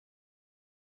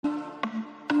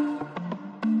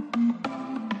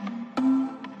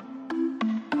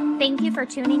Thank you for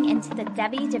tuning into the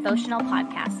Devy Devotional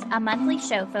Podcast, a monthly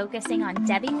show focusing on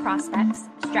Devy prospects,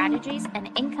 strategies, and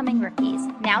incoming rookies.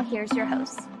 Now here's your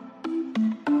host.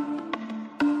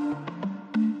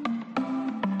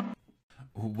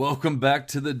 Welcome back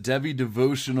to the Devy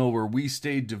Devotional, where we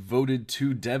stay devoted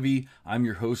to Devy. I'm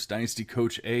your host, Dynasty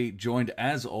Coach A, joined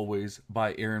as always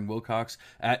by Aaron Wilcox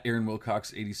at Aaron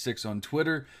Wilcox86 on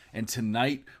Twitter. And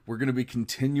tonight we're going to be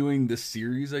continuing this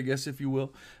series, I guess, if you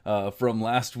will, from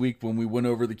last week when we went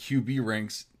over the QB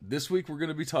ranks. This week we're going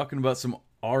to be talking about some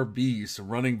RBs, some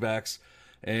running backs,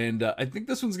 and I think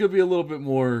this one's going to be a little bit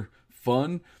more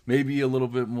fun, maybe a little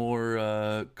bit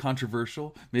more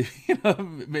controversial. Maybe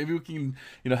maybe we can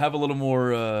have a little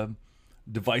more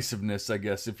divisiveness, I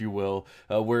guess, if you will.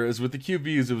 Whereas with the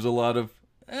QBs, it was a lot of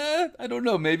I don't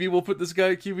know. Maybe we'll put this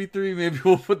guy at QB3. Maybe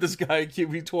we'll put this guy at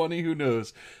QB20. Who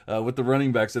knows? With the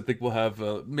running backs, I think we'll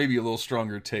have maybe a little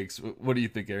stronger takes. What do you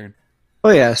think, Aaron? Oh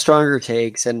yeah, stronger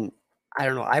takes, and I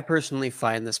don't know. I personally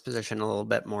find this position a little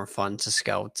bit more fun to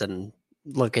scout and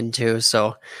look into.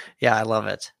 So yeah, I love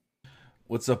it.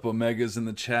 What's up, Omega's in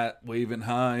the chat, waving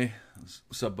hi.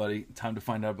 What's up, buddy? Time to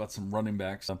find out about some running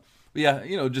backs. But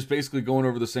yeah, just basically going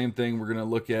over the same thing. We're going to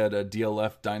look at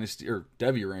DLF Dynasty, or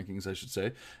Devy rankings, I should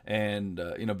say. And,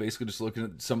 basically just looking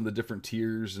at some of the different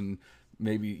tiers and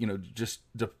maybe, just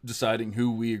deciding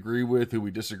who we agree with, who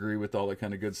we disagree with, all that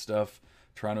kind of good stuff.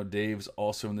 Toronto Dave's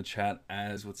also in the chat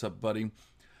as, what's up, buddy?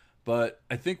 But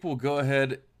I think we'll go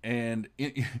ahead and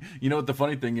what the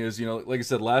funny thing is, like I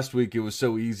said, last week it was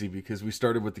so easy because we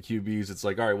started with the QBs. It's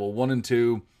like, all right, well, 1 and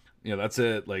 2, that's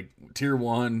it. Like tier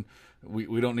 1,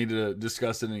 we don't need to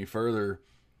discuss it any further.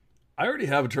 I already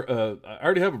have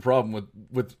a problem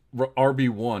with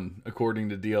RB1 according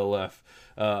to DLF.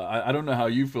 I don't know how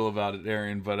you feel about it,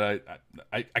 Aaron, but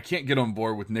I can't get on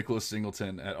board with Nicholas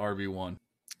Singleton at RB1.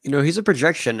 He's a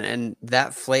projection, and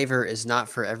that flavor is not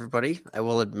for everybody, I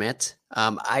will admit.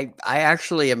 I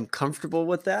actually am comfortable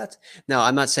with that. Now,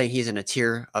 I'm not saying he's in a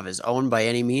tier of his own by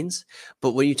any means,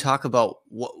 but when you talk about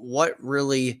what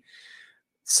really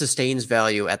sustains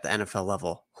value at the NFL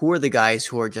level, who are the guys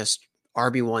who are just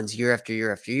RB1s year after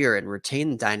year after year and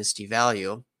retain dynasty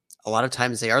value? A lot of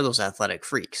times they are those athletic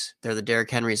freaks. They're the Derrick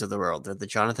Henrys of the world. They're the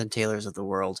Jonathan Taylors of the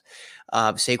world.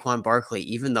 Saquon Barkley,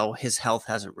 even though his health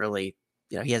hasn't really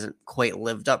he hasn't quite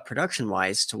lived up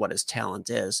production-wise to what his talent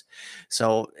is.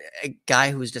 So a guy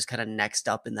who's just kind of next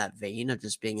up in that vein of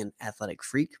just being an athletic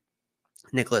freak,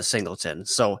 Nicholas Singleton.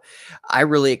 So I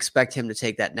really expect him to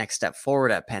take that next step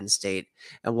forward at Penn State.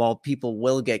 And while people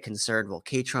will get concerned, well,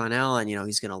 Kaytron Allen,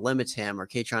 he's going to limit him, or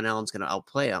Kaytron Allen's going to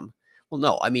outplay him. Well,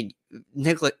 no, I mean,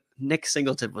 Nick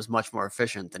Singleton was much more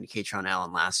efficient than Kaytron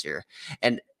Allen last year.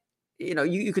 And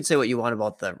you could say what you want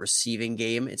about the receiving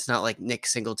game. It's not like Nick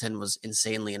Singleton was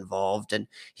insanely involved, and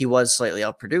he was slightly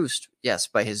outproduced, yes,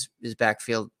 by his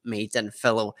backfield mate and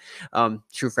fellow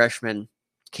true freshman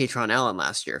Kaytron Allen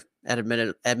last year,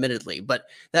 admittedly. But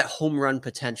that home run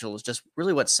potential is just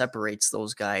really what separates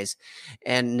those guys.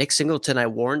 And Nick Singleton, I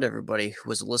warned everybody who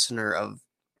was a listener of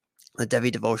the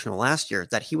Devy Devotional last year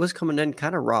that he was coming in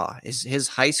kind of raw. His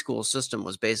high school system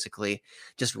was basically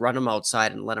just run him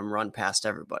outside and let him run past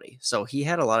everybody. So he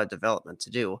had a lot of development to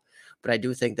do, but I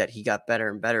do think that he got better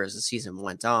and better as the season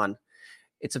went on.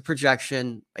 It's a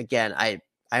projection. Again,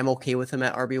 I'm okay with him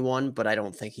at RB1, but I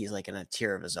don't think he's like in a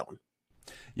tier of his own.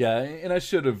 Yeah, and I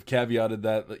should have caveated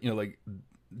that,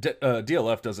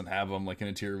 DLF doesn't have him like in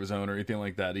a tier of his own or anything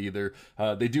like that either.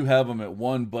 They do have him at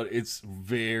 1, but it's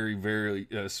very, very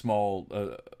small,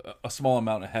 a small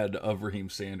amount ahead of Raheem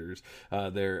Sanders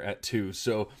there at 2.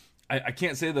 So I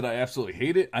can't say that I absolutely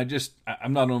hate it.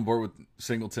 I'm not on board with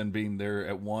Singleton being there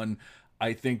at 1.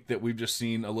 I think that we've just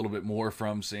seen a little bit more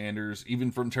from Sanders,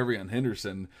 even from TreVeyon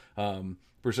Henderson.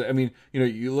 Per se. I mean,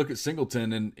 you look at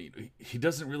Singleton and he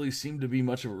doesn't really seem to be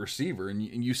much of a receiver. And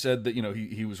you said that,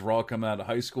 he was raw coming out of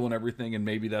high school and everything, and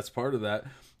maybe that's part of that.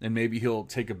 And maybe he'll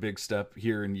take a big step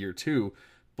here in year 2.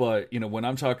 But, when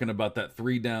I'm talking about that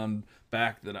 3-down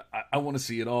back that I want to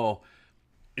see it all,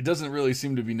 it doesn't really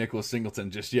seem to be Nicholas Singleton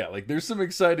just yet. Like, there's some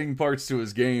exciting parts to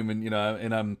his game, and,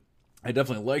 I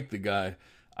definitely like the guy.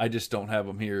 I just don't have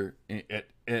him here at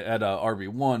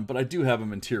RB1, but I do have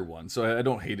him in tier 1, so I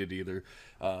don't hate it either.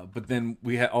 But then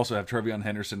we also have TreVeyon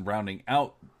Henderson rounding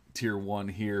out tier 1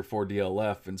 here for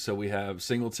DLF, and so we have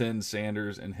Singleton,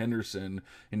 Sanders, and Henderson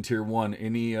in tier 1.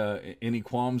 Any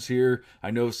qualms here?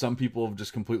 I know some people have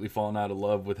just completely fallen out of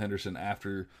love with Henderson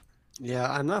after.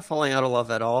 Yeah, I'm not falling out of love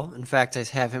at all. In fact, I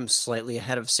have him slightly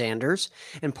ahead of Sanders,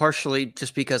 and partially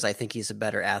just because I think he's a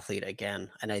better athlete again,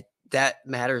 and I that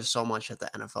matters so much at the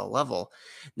NFL level.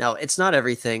 Now, it's not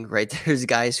everything, right? There's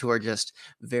guys who are just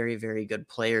very, very good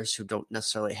players who don't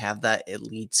necessarily have that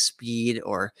elite speed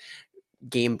or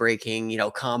game breaking,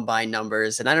 combine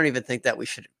numbers. And I don't even think that we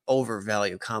should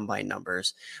overvalue combine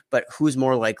numbers, but who's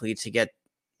more likely to get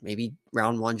maybe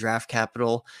round one draft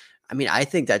capital? I mean, I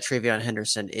think that Travion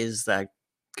Henderson is that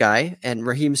guy. And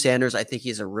Raheem Sanders, I think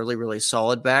he's a really, really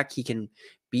solid back. He can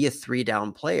be a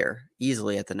 3-down player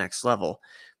easily at the next level.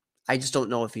 I just don't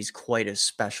know if he's quite as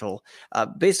special.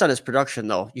 Based on his production,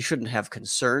 though, you shouldn't have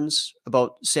concerns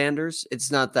about Sanders. It's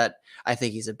not that I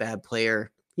think he's a bad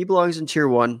player. He belongs in tier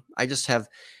one. I just have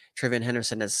Travion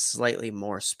Henderson as slightly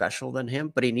more special than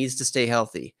him, but he needs to stay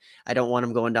healthy. I don't want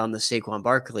him going down the Saquon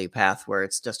Barkley path where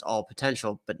it's just all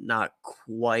potential, but not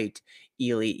quite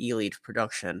elite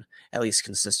production, at least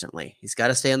consistently. He's got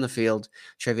to stay on the field.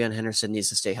 Travion Henderson needs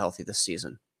to stay healthy this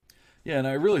season. Yeah, and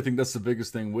I really think that's the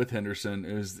biggest thing with Henderson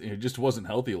is he just wasn't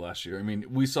healthy last year. I mean,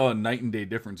 we saw a night and day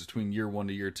difference between year one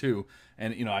to year two,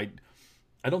 and I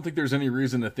don't think there's any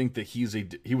reason to think that he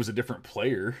was a different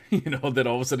player. That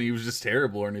all of a sudden he was just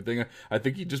terrible or anything. I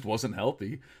think he just wasn't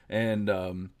healthy, and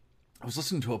I was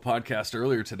listening to a podcast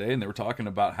earlier today, and they were talking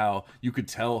about how you could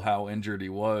tell how injured he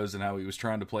was and how he was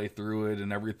trying to play through it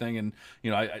and everything. And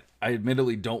I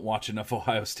admittedly don't watch enough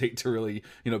Ohio State to really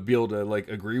be able to like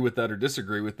agree with that or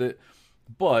disagree with it.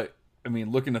 But I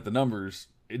mean, looking at the numbers,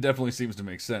 it definitely seems to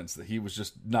make sense that he was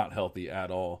just not healthy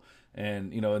at all.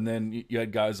 And and then you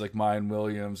had guys like Mayan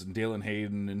Williams and Dalen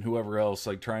Hayden and whoever else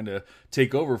like trying to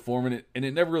take over for him, and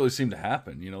it never really seemed to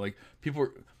happen. Like people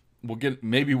were. We'll get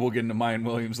into Mayan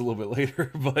Williams a little bit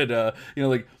later, but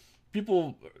like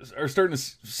people are starting to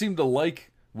seem to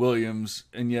like Williams,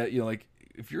 and yet like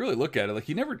if you really look at it, like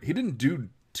he didn't do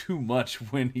too much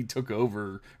when he took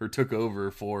over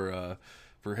for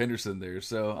Henderson there.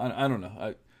 So I don't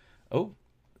know.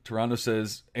 Toronto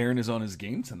says Aaron is on his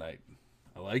game tonight.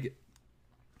 I like it.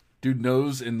 Dude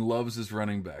knows and loves his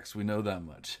running backs. We know that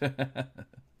much.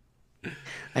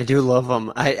 I do love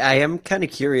them. I am kind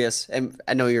of curious, and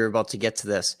I know you're about to get to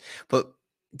this, but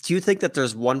do you think that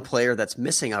there's one player that's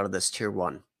missing out of this tier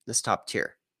one, this top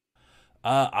tier?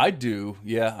 I do.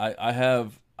 Yeah,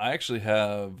 I actually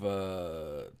have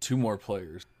 2 more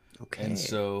players. Okay. And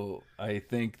so I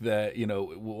think that,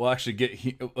 we'll actually get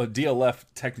DLF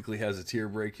technically has a tier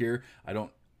break here. I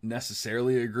don't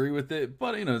necessarily agree with it,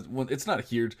 but it's not a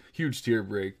huge tier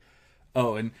break.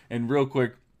 Oh, and real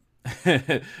quick,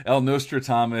 El Nostra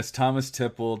Thomas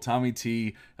Tipple, Tommy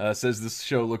T says this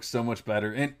show looks so much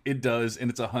better, and it does, and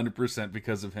it's 100%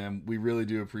 because of him. We really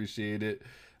do appreciate it.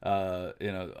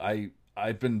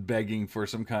 I've been begging for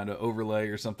some kind of overlay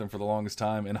or something for the longest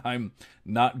time, and I'm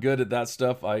not good at that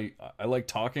stuff. I like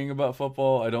talking about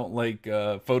football. I don't like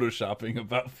photoshopping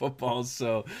about football.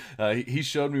 So he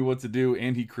showed me what to do,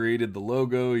 and he created the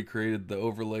logo. He created the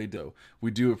overlay. We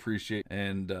do appreciate it.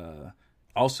 And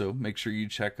also, make sure you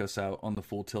check us out on the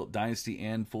Full Tilt Dynasty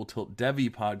and Full Tilt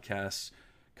Devy podcasts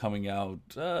coming out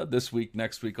this week,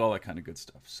 next week, all that kind of good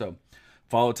stuff. So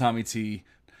follow Tommy T.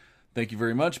 Thank you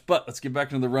very much. But let's get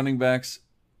back into the running backs.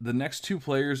 The next 2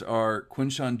 players are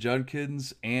Quinshon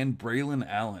Judkins and Braylon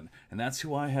Allen. And that's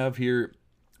who I have here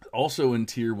also in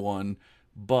tier 1.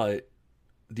 But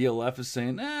DLF is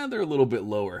saying, they're a little bit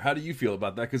lower. How do you feel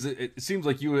about that? Because it seems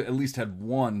like you at least had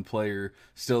 1 player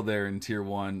still there in tier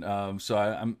 1. So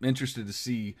I'm interested to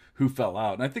see who fell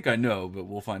out. And I think I know, but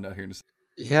we'll find out here in a second.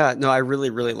 Yeah, no, I really,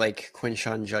 really like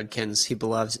Quinshon Judkins. He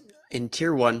belongs in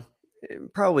tier 1,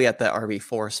 probably at the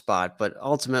RB4 spot, but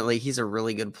ultimately he's a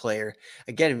really good player.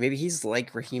 Again, maybe he's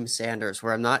like Raheem Sanders,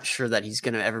 where I'm not sure that he's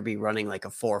going to ever be running like a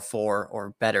 4.4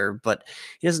 or better, but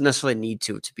he doesn't necessarily need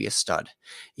to be a stud.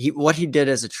 What he did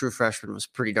as a true freshman was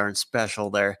pretty darn special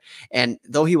there. And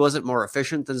though he wasn't more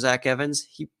efficient than Zach Evans,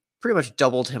 he pretty much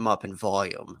doubled him up in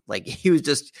volume. Like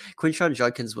Quinshon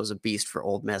Judkins was a beast for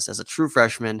Ole Miss as a true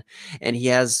freshman, and he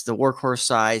has the workhorse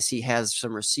size. He has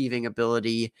some receiving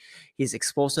ability. He's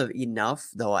explosive enough,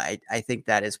 though I think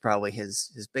that is probably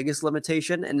his biggest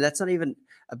limitation, and that's not even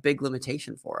a big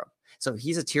limitation for him. So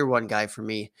he's a tier 1 guy for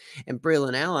me. And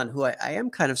Braylon Allen, who I am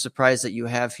kind of surprised that you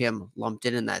have him lumped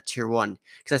in that tier 1,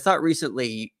 because I thought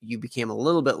recently you became a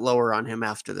little bit lower on him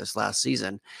after this last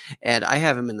season, and I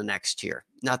have him in the next tier.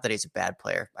 Not that he's a bad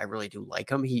player. I really do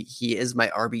like him. He is my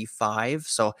RB5,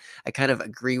 so I kind of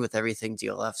agree with everything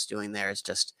DLF's doing there. It's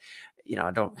just,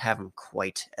 I don't have him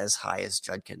quite as high as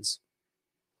Judkins.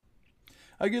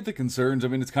 I get the concerns. I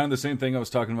mean, it's kind of the same thing I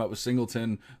was talking about with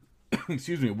Singleton,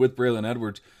 excuse me, with Braylon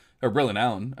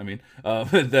Allen. I mean,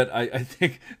 that I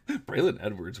think Braylon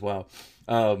Edwards. Wow.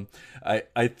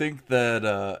 I think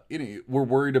that we're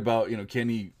worried about can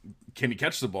he can he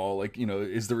catch the ball? Like,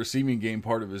 is the receiving game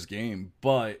part of his game?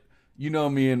 But you know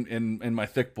me and my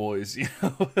thick boys,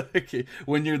 like,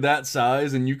 when you're that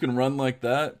size and you can run like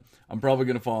that, I'm probably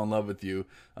gonna fall in love with you.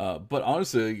 But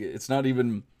honestly, it's not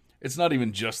even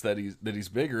just that he's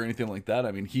big or anything like that.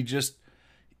 I mean, he just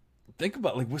think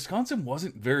about, like, Wisconsin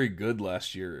wasn't very good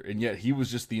last year, and yet he was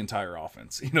just the entire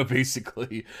offense,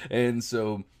 basically. And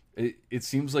so it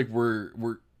seems like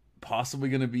we're possibly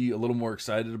going to be a little more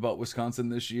excited about Wisconsin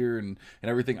this year and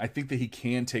everything. I think that he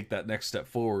can take that next step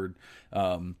forward.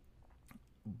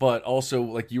 But also,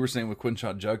 like you were saying with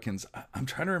Quinshon Judkins, I'm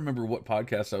trying to remember what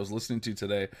podcast I was listening to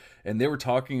today, and they were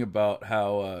talking about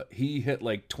how he hit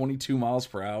like 22 miles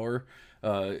per hour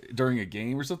during a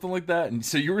game or something like that. And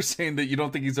so you were saying that you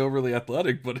don't think he's overly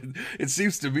athletic, but it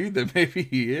seems to me that maybe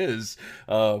he is.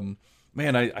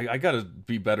 Man, I gotta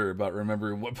be better about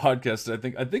remembering what podcast.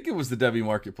 I think it was the Devy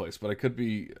Marketplace, but I could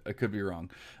be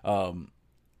wrong.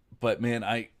 But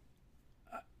man,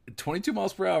 22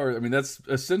 miles per hour. I mean, that's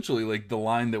essentially like the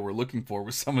line that we're looking for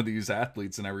with some of these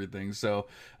athletes and everything. So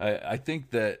I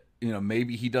think that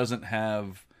maybe he doesn't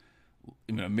have.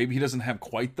 Maybe he doesn't have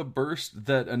quite the burst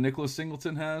that a Nicholas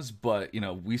Singleton has, but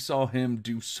we saw him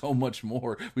do so much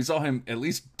more. We saw him at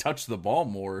least touch the ball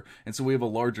more, and so we have a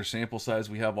larger sample size.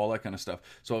 We have all that kind of stuff.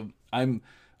 So I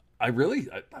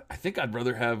think I'd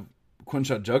rather have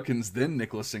Quinshon Judkins than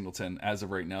Nicholas Singleton as of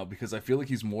right now, because I feel like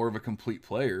he's more of a complete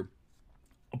player.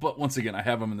 But once again, I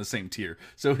have him in the same tier,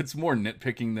 so it's more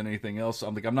nitpicking than anything else.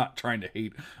 I'm not trying to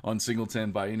hate on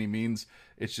Singleton by any means.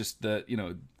 It's just that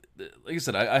like I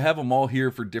said, I have them all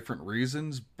here for different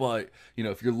reasons, but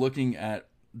if you're looking at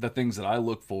the things that I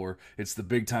look for, it's the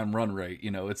big time run rate,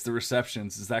 it's the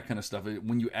receptions, it's that kind of stuff.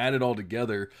 When you add it all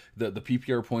together, the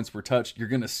PPR points per touch, you're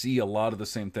going to see a lot of the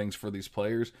same things for these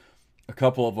players. A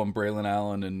couple of them, Braylon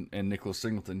Allen and Nicholas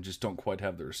Singleton, just don't quite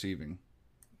have the receiving.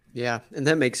 Yeah, and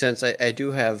that makes sense. I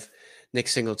do have Nick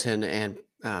Singleton and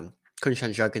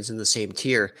Quinshon Judkins in the same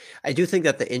tier. I do think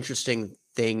that the interesting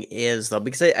thing is, though,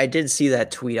 because I did see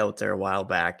that tweet out there a while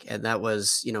back, and that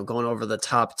was, going over the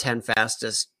top 10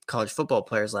 fastest college football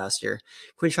players last year.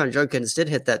 Quinshon Judkins did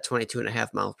hit that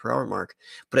 22.5 miles per hour mark,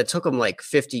 but it took him like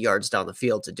 50 yards down the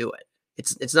field to do it.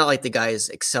 It's not like the guy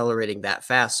is accelerating that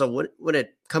fast. So when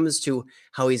it comes to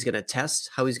how he's going to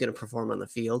test, how he's going to perform on the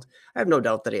field, I have no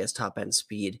doubt that he has top end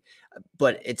speed,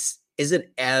 but is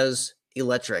it as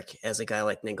electric as a guy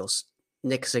like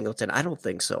Nick Singleton? I don't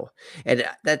think so. And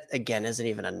that, again, isn't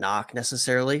even a knock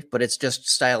necessarily, but it's just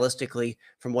stylistically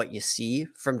from what you see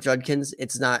from Judkins,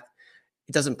 it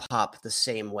doesn't pop the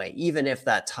same way, even if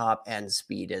that top end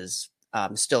speed is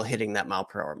still hitting that mile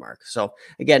per hour mark. So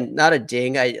again, not a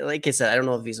ding. Like I said, I don't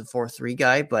know if he's a 4.3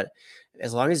 guy, but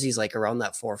as long as he's like around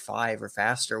that 4.5 or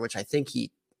faster, which I think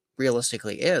he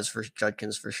realistically is for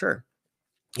Judkins for sure.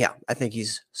 Yeah, I think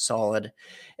he's solid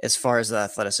as far as the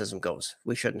athleticism goes.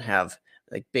 We shouldn't have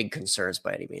like big concerns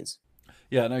by any means.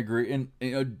 Yeah, and I agree.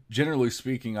 And generally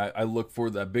speaking, I look for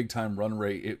that big time run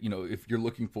rate. If you're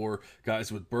looking for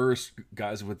guys with burst,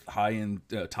 guys with high end,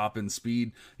 top end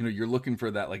speed, you're looking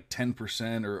for that like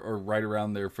 10% or right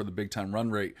around there for the big time run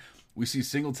rate. We see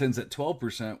Singleton's at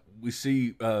 12%. We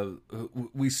see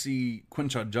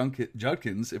Quinshon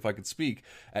Judkins, if I could speak,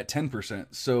 at 10%.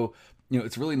 So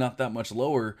it's really not that much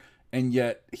lower. And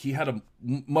yet he had a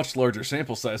much larger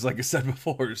sample size, like I said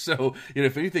before. So,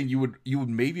 if anything, you would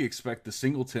maybe expect the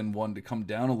Singleton one to come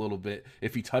down a little bit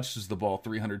if he touches the ball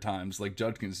 300 times, like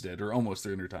Judkins did, or almost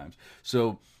 300 times.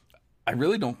 So, I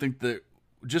really don't think that.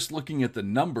 Just looking at the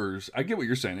numbers, I get what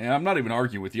you're saying, and I'm not even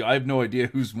arguing with you. I have no idea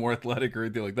who's more athletic or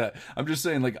anything like that. I'm just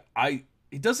saying, like,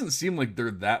 it doesn't seem like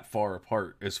they're that far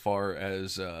apart as far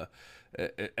as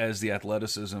the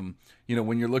athleticism.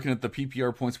 When you're looking at the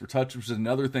PPR points per touch, which is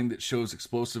another thing that shows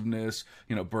explosiveness,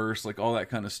 burst, like all that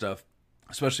kind of stuff,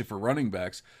 especially for running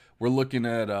backs, we're looking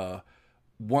at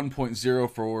 1.0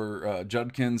 for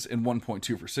Judkins and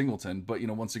 1.2 for Singleton. But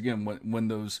once again, when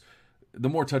the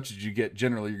more touches you get,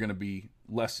 generally you're going to be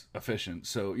less efficient.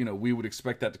 So we would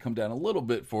expect that to come down a little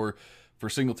bit for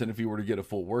Singleton if he were to get a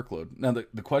full workload. Now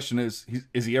the question is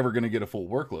he ever going to get a full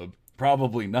workload?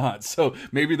 Probably not. So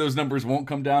maybe those numbers won't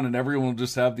come down, and everyone will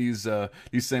just have these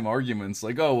same arguments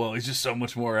like, oh well, he's just so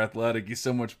much more athletic, he's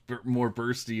so much more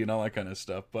bursty, and all that kind of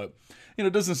stuff. But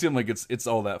it doesn't seem like it's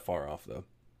all that far off though.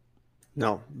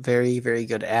 No, very, very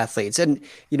good athletes. And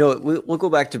we'll go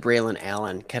back to Braylon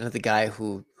Allen, kind of the guy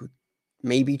who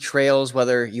maybe trails,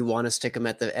 whether you want to stick him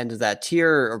at the end of that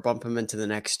tier or bump him into the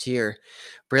next tier.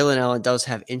 Braylon Allen does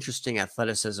have interesting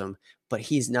athleticism, but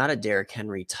he's not a Derrick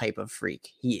Henry type of freak.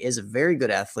 He is a very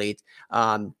good athlete.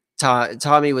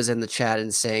 Tommy was in the chat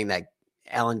and saying that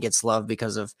Allen gets love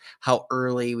because of how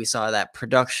early we saw that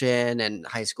production and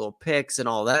high school picks and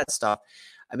all that stuff.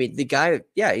 I mean, the guy,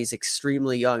 yeah, he's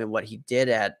extremely young, and what he did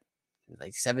at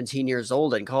like 17 years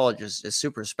old in college is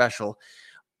super special.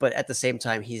 But at the same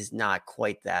time, he's not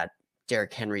quite that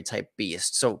Derrick Henry type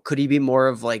beast. So could he be more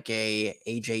of like a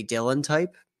AJ Dillon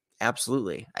type?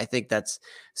 Absolutely. I think that's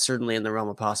certainly in the realm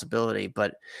of possibility.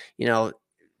 But, you know,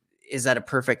 is that a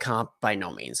perfect comp? By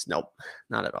no means. Nope,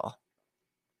 not at all.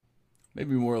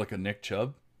 Maybe more like a Nick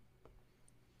Chubb.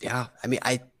 Yeah, I mean,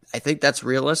 I think that's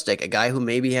realistic. A guy who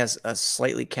maybe has a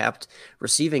slightly capped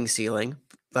receiving ceiling,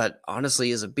 but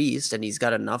honestly is a beast, and he's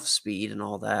got enough speed and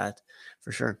all that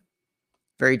for sure.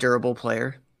 Very durable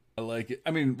player. I like it.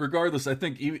 I mean, regardless, I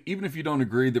think even if you don't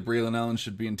agree that Braylon Allen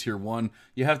should be in tier 1,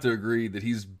 you have to agree that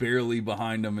he's barely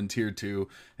behind him in tier 2.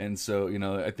 And so, you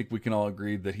know, I think we can all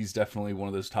agree that he's definitely one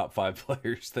of those top 5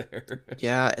 players there.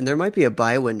 Yeah, and there might be a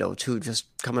buy window too, just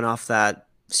coming off that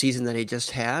season that he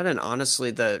just had. And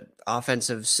honestly, the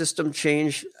offensive system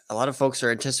change, a lot of folks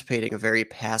are anticipating a very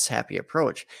pass happy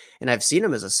approach. And I've seen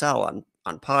him as a sell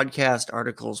on podcast,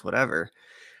 articles, whatever.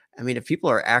 I mean, if people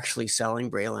are actually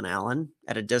selling Braylon Allen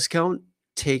at a discount,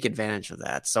 take advantage of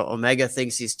that. So Omega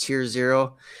thinks he's tier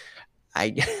 0.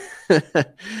 I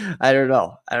I don't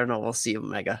know. I don't know. We'll see,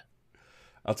 Omega.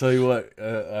 I'll tell you what,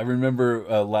 I remember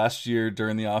last year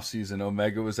during the offseason,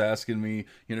 Omega was asking me,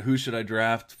 you know, who should I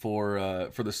draft for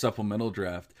the supplemental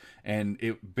draft? And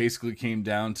it basically came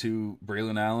down to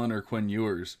Braylon Allen or Quinn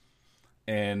Ewers.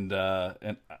 And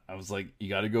I was like, you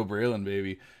got to go Braylon,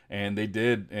 baby. And they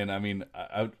did. And I mean,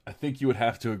 I think you would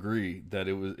have to agree that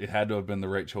it had to have been the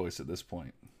right choice at this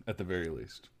point, at the very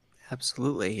least.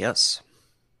 Absolutely. Yes.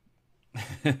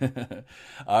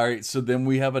 All right, so then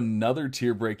we have another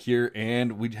tier break here,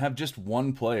 and we have just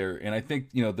one player. And I think,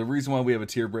 you know, the reason why we have a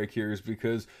tier break here is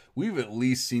because we've at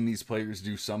least seen these players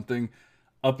do something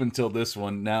up until this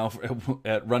one. Now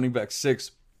at running back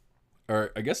 6,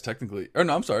 or I guess technically, or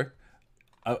no, I'm sorry.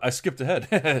 I skipped ahead.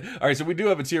 All right, so we do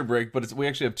have a tier break, but we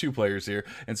actually have 2 players here.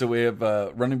 And so we have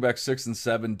running back 6 and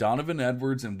 7, Donovan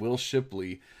Edwards and Will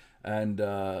Shipley. And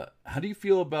how do you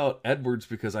feel about Edwards?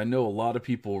 Because I know a lot of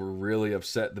people were really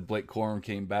upset that Blake Corum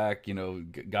came back, you know,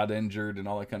 got injured and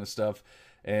all that kind of stuff.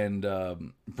 And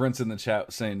Brent's in the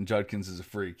chat saying Judkins is a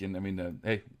freak. And I mean,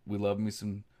 hey, we love me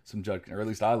some Judkins, or at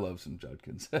least I love some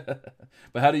Judkins. But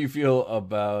how do you feel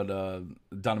about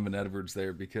Donovan Edwards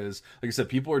there? Because, like I said,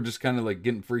 people are just kind of like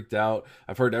getting freaked out.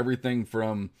 I've heard everything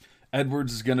from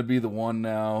Edwards is going to be the one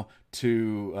now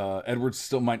to Edwards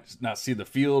still might not see the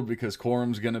field because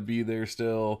Corum's going to be there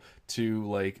still, to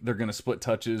like they're going to split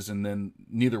touches and then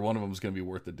neither one of them is going to be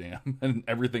worth a damn, and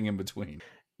everything in between.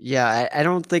 Yeah, I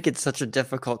don't think it's such a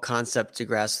difficult concept to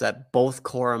grasp that both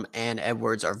Corum and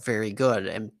Edwards are very good,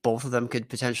 and both of them could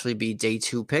potentially be day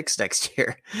 2 picks next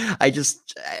year. I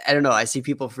don't know. I see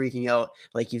people freaking out.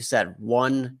 Like you said,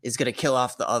 one is going to kill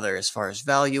off the other as far as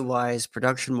value wise,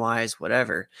 production wise,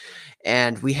 whatever.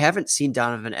 And we haven't seen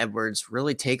Donovan Edwards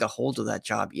really take a hold of that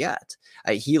job yet.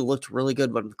 He looked really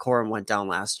good when Corum went down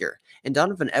last year. And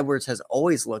Donovan Edwards has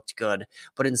always looked good,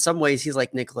 but in some ways he's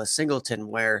like Nicholas Singleton,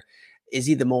 where is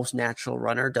he the most natural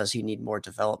runner? Does he need more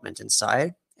development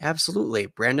inside? Absolutely.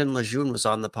 Brandon Lejeune was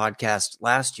on the podcast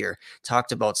last year,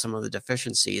 talked about some of the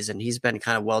deficiencies, and he's been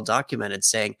kind of well documented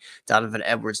saying Donovan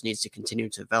Edwards needs to continue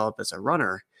to develop as a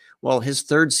runner. Well, his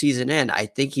 3rd season in, I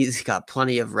think he's got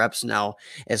plenty of reps now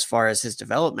as far as his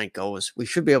development goes. We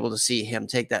should be able to see him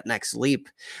take that next leap,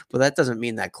 but that doesn't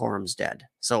mean that Corum's dead.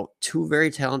 So 2 very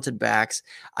talented backs.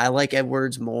 I like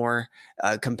Edwards more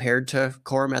compared to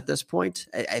Corum at this point.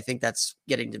 I think that's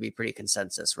getting to be pretty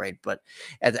consensus, right? But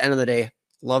at the end of the day,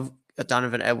 love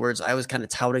Donovan Edwards. I was kind of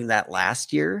touting that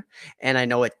last year, and I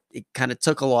know it kind of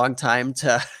took a long time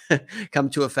to come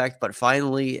to effect, but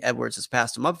finally Edwards has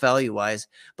passed him up value-wise,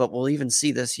 but we'll even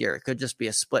see this year. It could just be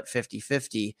a split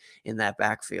 50-50 in that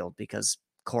backfield because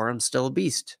Corum's still a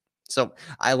beast. So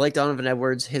I like Donovan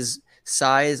Edwards. His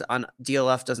size on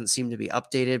DLF doesn't seem to be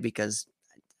updated because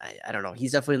I don't know.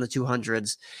 He's definitely in the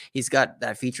 200s. He's got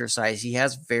that feature size. He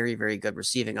has very, very good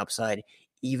receiving upside,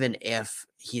 even if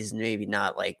he's maybe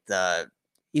not like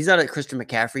he's not a Christian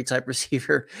McCaffrey type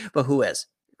receiver, but who is,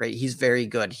 right? He's very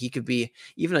good. He could be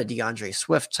even a DeAndre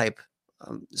Swift type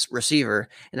receiver.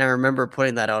 And I remember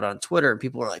putting that out on Twitter and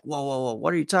people were like, whoa,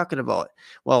 what are you talking about?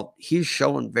 Well, he's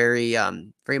shown very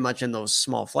much in those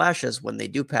small flashes when they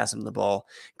do pass him the ball,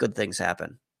 good things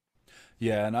happen.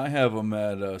 Yeah, and I have him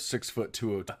at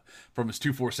 6'2" from his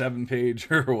 247 page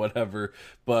or whatever,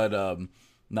 but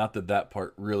not that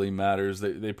part really matters.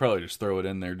 They probably just throw it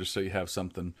in there just so you have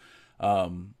something.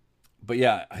 But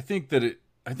yeah, I think that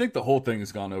I think the whole thing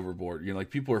has gone overboard. You know, like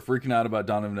people are freaking out about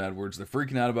Donovan Edwards. They're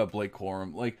freaking out about Blake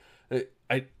Corum. Like,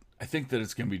 I think that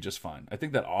it's going to be just fine. I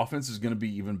think that offense is going to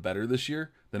be even better this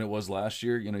year than it was last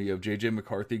year. You know, you have JJ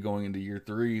McCarthy going into year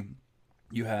 3.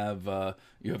 You have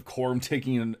Corum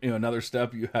taking another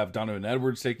step. You have Donovan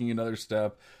Edwards taking another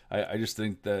step. I just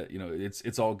think that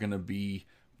it's all going to be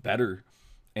better.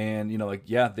 And like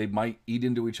they might eat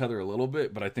into each other a little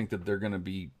bit, but I think that they're going to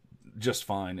be just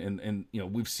fine. And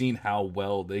we've seen how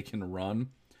well they can run.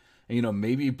 And,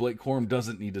 maybe Blake Corum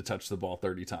doesn't need to touch the ball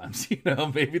 30 times.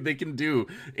 Maybe they can do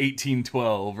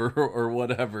 18-12 or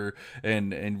whatever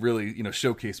and really,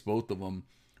 showcase both of them.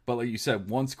 But like you said,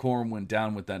 once Corum went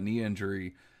down with that knee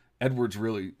injury, Edwards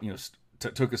really,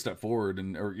 took a step forward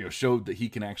or showed that he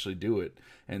can actually do it.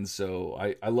 And so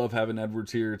I love having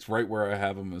Edwards here. It's right where I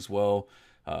have him as well.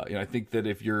 I think that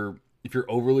if you're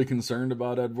overly concerned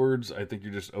about Edwards, I think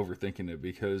you're just overthinking it,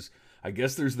 because I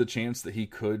guess there's the chance that he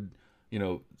could,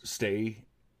 stay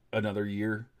another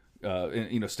year,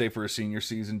 and, stay for a senior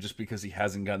season just because he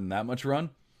hasn't gotten that much run.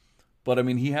 But I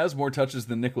mean, he has more touches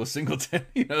than Nicholas Singleton,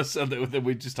 so that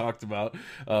we just talked about.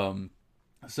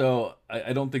 So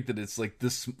I don't think that it's like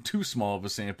this too small of a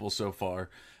sample so far.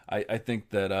 I think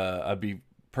that I'd be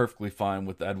perfectly fine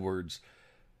with Edwards.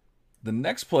 The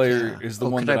next player is the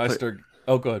one that I start.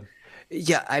 Oh, go ahead.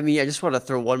 Yeah, I mean, I just want to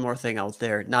throw one more thing out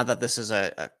there. Not that this is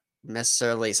a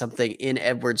necessarily something in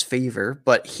Edwards' favor,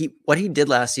 but what he did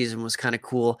last season was kind of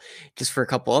cool, just for a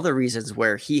couple other reasons,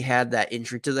 where he had that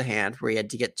injury to the hand where he had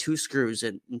to get 2 screws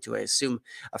into, I assume,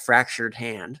 a fractured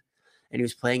hand, and he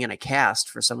was playing in a cast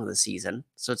for some of the season.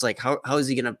 So it's like, how is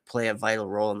he going to play a vital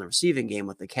role in the receiving game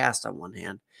with the cast on one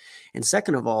hand? And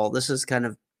second of all, this is kind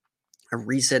of a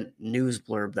recent news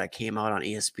blurb that came out on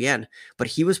ESPN, but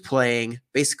he was playing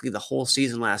basically the whole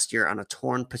season last year on a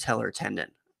torn patellar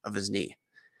tendon of his knee.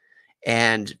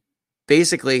 And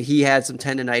basically he had some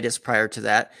tendonitis prior to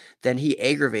that. Then he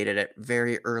aggravated it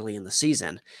very early in the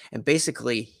season. And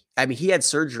basically, I mean, he had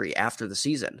surgery after the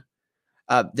season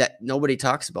that nobody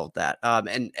talks about that.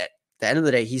 And at the end of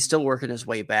the day, he's still working his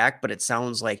way back, but it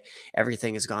sounds like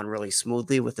everything has gone really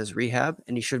smoothly with his rehab,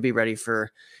 and he should be ready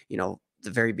for, the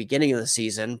very beginning of the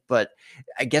season. But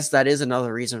I guess that is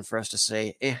another reason for us to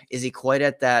say, is he quite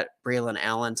at that Braylon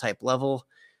Allen type level?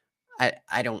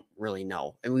 I don't really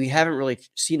know. And we haven't really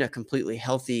seen a completely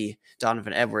healthy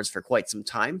Donovan Edwards for quite some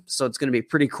time. So it's going to be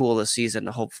pretty cool this season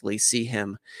to hopefully see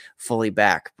him fully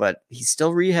back. But he's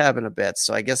still rehabbing a bit.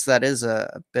 So I guess that is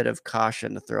a bit of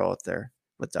caution to throw out there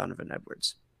with Donovan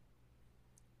Edwards.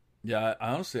 Yeah,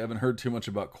 I honestly haven't heard too much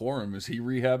about Corum. Is he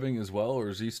rehabbing as well, or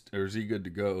is he good to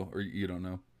go, or you don't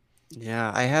know?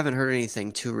 Yeah, I haven't heard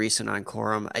anything too recent on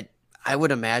Corum. I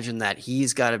would imagine that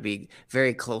he's got to be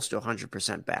very close to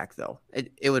 100% back, though.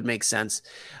 It would make sense.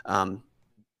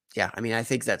 Yeah, I mean, I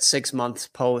think that 6 months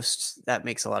post, that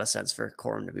makes a lot of sense for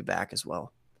Corum to be back as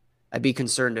well. I'd be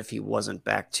concerned if he wasn't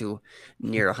back to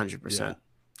near 100%.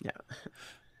 Yeah.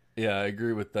 Yeah, I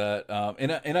agree with that.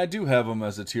 And I do have him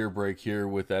as a tier break here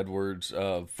with Edwards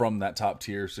from that top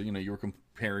tier. So, you were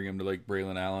comparing him to like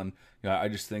Braylon Allen. I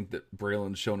just think that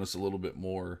Braylon's shown us a little bit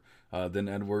more than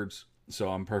Edwards. So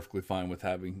I'm perfectly fine with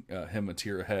having him a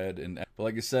tier ahead. But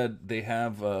like I said, they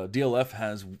have DLF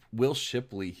has Will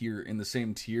Shipley here in the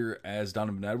same tier as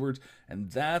Donovan Edwards,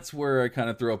 and that's where I kind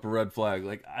of throw up a red flag.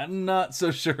 Like, I'm not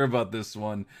so sure about this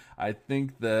one. I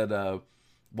think that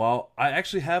while I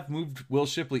actually have moved Will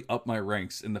Shipley up my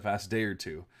ranks in the past day or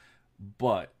two,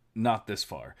 but not this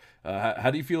far.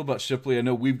 How do you feel about Shipley? I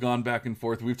know we've gone back and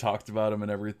forth. We've talked about him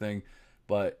and everything,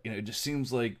 but it just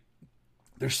seems like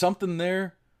there's something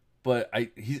there. But I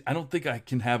don't think I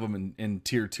can have him in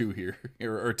tier 2 here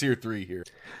or tier 3 here.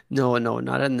 No,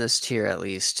 not in this tier at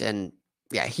least. And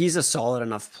yeah, he's a solid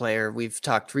enough player. We've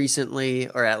talked recently,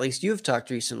 or at least you've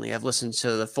talked recently. I've listened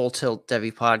to the Full Tilt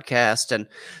Devy podcast and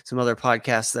some other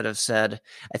podcasts that have said,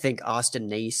 I think Austin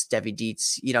Nace, Devy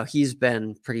Dietz, he's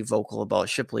been pretty vocal about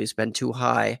Shipley's been too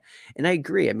high. And I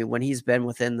agree. I mean, when he's been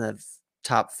within the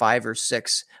top 5 or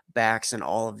 6 backs in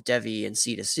all of Devy and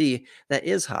C2C, that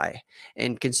is high.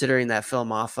 And considering that Phil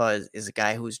Maffa is a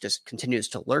guy who's just continues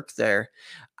to lurk there,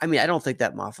 I mean, I don't think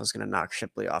that Maffa is going to knock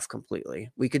Shipley off completely.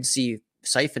 We could see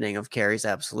siphoning of carries,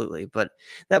 absolutely, but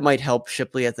that might help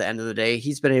Shipley at the end of the day.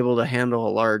 He's been able to handle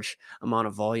a large amount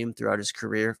of volume throughout his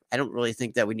career. I don't really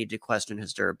think that we need to question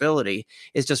his durability.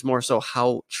 It's just more so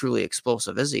how truly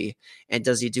explosive is he, and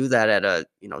does he do that at a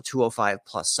 205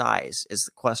 plus size is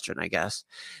the question, I guess.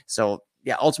 So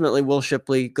yeah, ultimately Will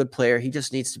Shipley, good player. He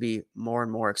just needs to be more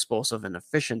and more explosive and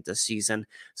efficient this season.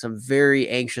 So I'm very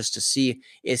anxious to see,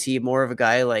 is he more of a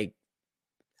guy like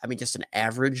I mean, just an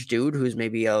average dude who's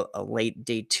maybe a late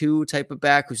day two type of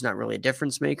back who's not really a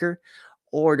difference maker?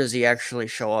 Or does he actually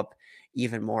show up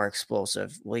even more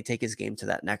explosive? Will he take his game to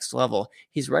that next level?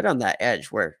 He's right on that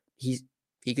edge where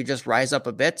he could just rise up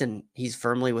a bit and he's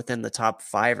firmly within the top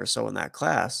 5 or so in that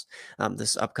class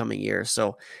this upcoming year.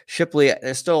 So Shipley,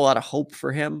 there's still a lot of hope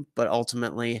for him, but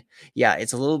ultimately, yeah,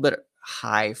 it's a little bit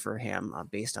high for him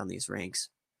based on these ranks.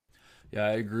 Yeah,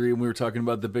 I agree. And we were talking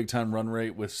about the big time run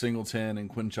rate with Singleton and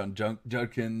Quinshon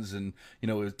Judkins, and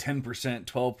it was 10%,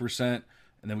 12%,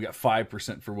 and then we got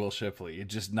 5% for Will Shipley. It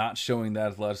just not showing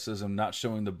that athleticism, not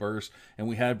showing the burst. And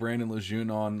we had Brandon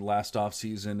Lejeune on last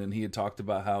offseason, and he had talked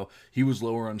about how he was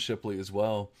lower on Shipley as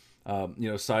well.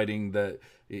 Citing that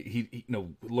he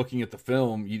looking at the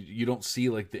film, you don't see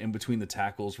like the in between the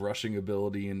tackles rushing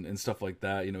ability and stuff like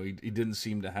that. He didn't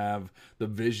seem to have the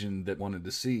vision that wanted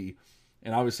to see.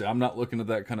 And obviously, I'm not looking at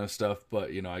that kind of stuff,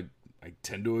 but I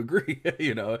tend to agree.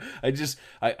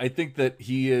 I think that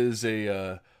he is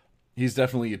he's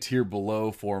definitely a tier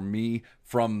below for me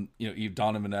from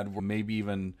Donovan Edwards, maybe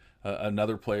even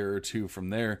another player or two from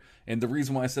there. And the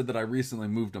reason why I said that I recently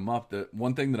moved him up, the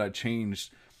one thing that I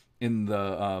changed in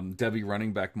the Devy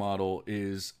running back model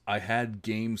is I had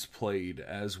games played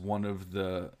as one of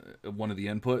the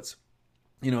inputs.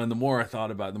 And the more I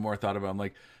thought about it, I'm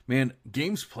like, man,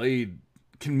 games played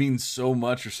can mean so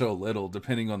much or so little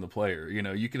depending on the player.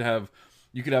 You could have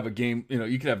a game,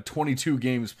 you could have 22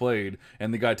 games played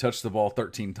and the guy touched the ball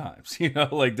 13 times.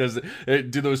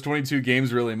 Do those 22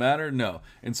 games really matter? No.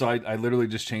 And so I literally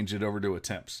just changed it over to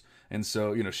attempts. And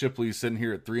so, Shipley's sitting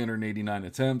here at 389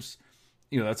 attempts.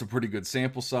 That's a pretty good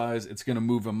sample size. It's going to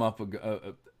move him up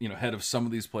ahead of some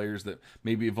of these players that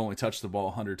maybe have only touched the ball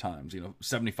 100 times,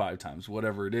 75 times,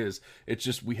 whatever it is. It's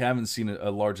just we haven't seen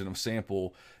a large enough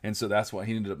sample, and so that's why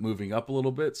he ended up moving up a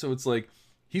little bit. So it's like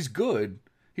he's good.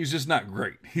 He's just not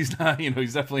great. He's not,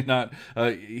 he's definitely not,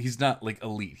 he's not like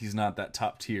elite. He's not that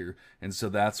top tier. And so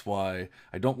that's why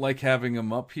I don't like having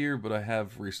him up here, but I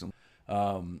have recently.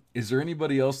 Is there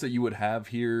anybody else that you would have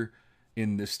here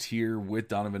in this tier with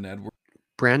Donovan Edwards?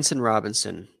 Branson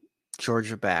Robinson,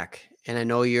 Georgia back. And I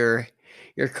know your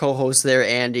co-host there,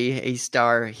 Andy, a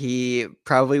star, he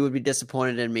probably would be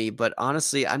disappointed in me, but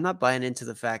honestly, I'm not buying into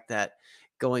the fact that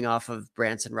going off of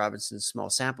Branson Robinson's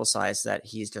small sample size that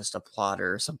he's just a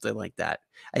plotter or something like that.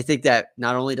 I think that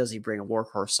not only does he bring a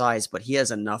workhorse size, but he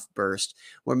has enough burst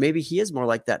where maybe he is more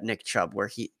like that Nick Chubb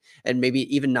and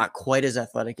maybe even not quite as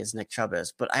athletic as Nick Chubb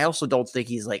is, but I also don't think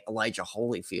he's like Elijah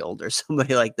Holyfield or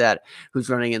somebody like that who's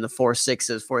running in the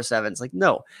 4.6s, 4.7s. Like,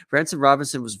 no, Branson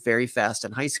Robinson was very fast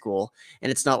in high school,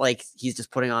 and it's not like he's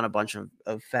just putting on a bunch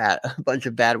of fat, a bunch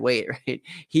of bad weight, right?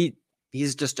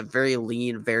 He's just a very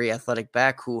lean, very athletic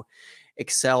back who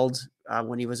excelled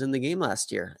when he was in the game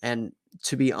last year. And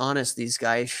to be honest, these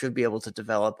guys should be able to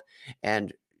develop.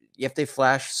 And if they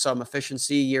flash some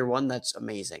efficiency year one, that's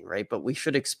amazing, right? But we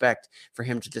should expect for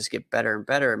him to just get better and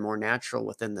better and more natural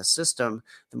within the system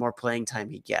the more playing time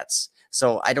he gets.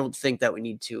 So I don't think that we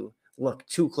need to look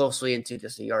too closely into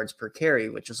just the yards per carry,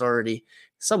 which is already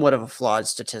somewhat of a flawed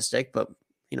statistic, but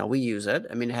we use it.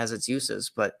 I mean, it has its uses,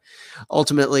 but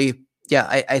ultimately,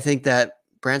 yeah, I think that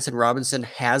Branson Robinson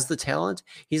has the talent.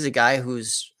 He's a guy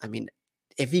who's, I mean,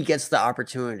 if he gets the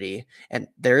opportunity, and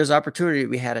there is opportunity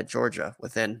we had at Georgia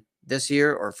within this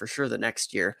year or for sure the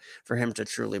next year for him to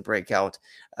truly break out,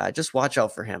 just watch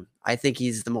out for him. I think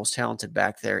he's the most talented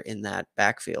back there in that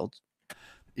backfield.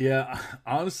 Yeah,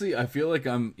 honestly, I feel like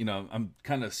I'm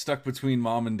kind of stuck between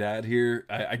mom and dad here.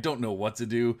 I don't know what to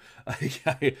do.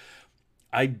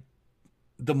 I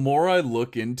the more I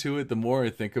look into it, the more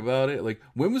I think about it. Like,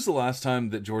 when was the last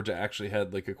time that Georgia actually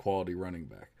had like a quality running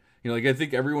back? I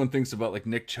think everyone thinks about like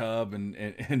Nick Chubb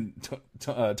and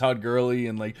Todd Gurley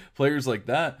and like players like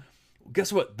that.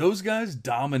 Guess what? Those guys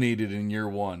dominated in year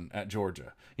one at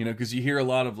Georgia. Because you hear a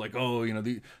lot of like, oh,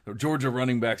 the Georgia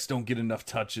running backs don't get enough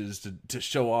touches to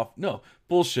show off. No,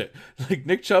 bullshit. Like,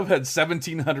 Nick Chubb had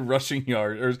 1,700 rushing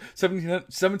yards or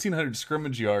 1,700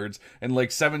 scrimmage yards and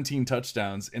like 17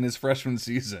 touchdowns in his freshman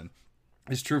season.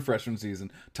 His true freshman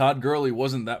season. Todd Gurley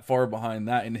wasn't that far behind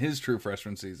that in his true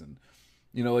freshman season.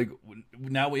 Like,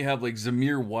 now we have like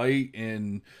Zamir White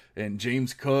and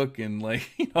James Cook and like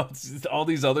all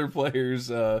these other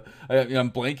players. I'm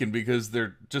blanking because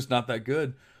they're just not that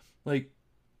good. Like,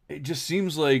 it just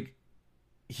seems like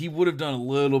he would have done a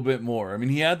little bit more. I mean,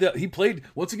 he played,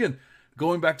 once again,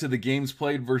 going back to the games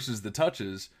played versus the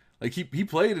touches. Like, he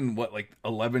played in what, like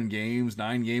 11 games,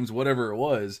 9 games, whatever it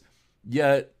was.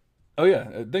 Yet, oh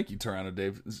yeah, thank you, Toronto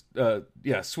Dave.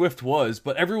 Yeah, Swift was,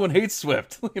 but everyone hates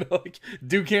Swift. Like,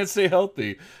 Duke can't stay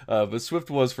healthy. But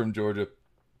Swift was from Georgia.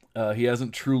 He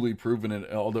hasn't truly proven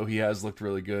it, although he has looked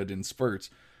really good in spurts.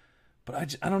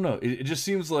 But I don't know. It just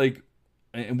seems like,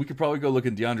 and we could probably go look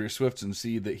at DeAndre Swift and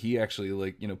see that he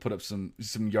actually put up some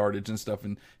yardage and stuff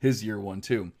in his year one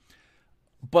too.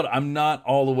 But I'm not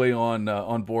all the way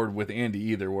on board with Andy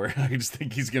either, where I just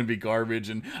think he's going to be garbage,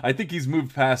 and I think he's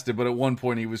moved past it. But at one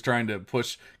point, he was trying to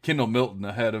push Kendall Milton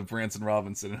ahead of Branson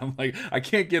Robinson, and I'm like, I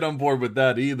can't get on board with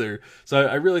that either. So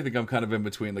I really think I'm kind of in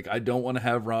between. Like, I don't want to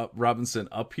have Robinson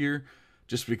up here,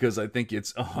 just because I think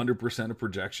it's 100% a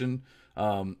projection,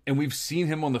 and we've seen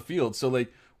him on the field. So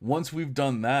like, once we've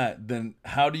done that, then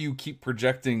how do you keep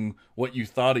projecting what you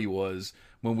thought he was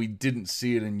when we didn't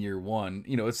see it in year one?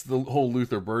 It's the whole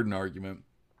Luther Burden argument.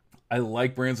 I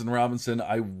like Branson Robinson.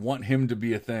 I want him to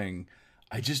be a thing.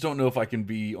 I just don't know if I can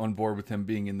be on board with him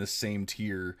being in the same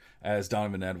tier as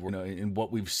Donovan Edwards, in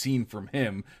what we've seen from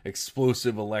him.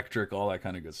 Explosive, electric, all that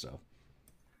kind of good stuff.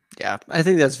 Yeah, I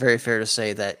think that's very fair to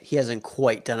say that he hasn't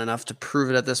quite done enough to prove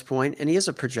it at this point, and he is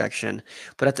a projection.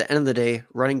 But at the end of the day,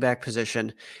 running back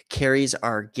position, carries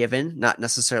are given, not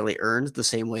necessarily earned, the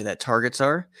same way that targets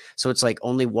are. So it's like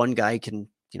only one guy can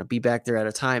be back there at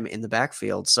a time in the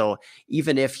backfield. So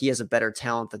even if he has a better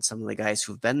talent than some of the guys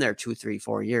who've been there 2, 3,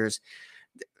 4 years,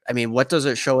 I mean, what does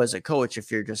it show as a coach if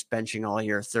you're just benching all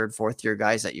your third, fourth year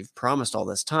guys that you've promised all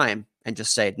this time and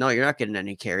just say, no, you're not getting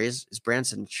any carries? Is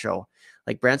Branson show?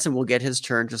 Like, Branson will get his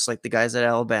turn just like the guys at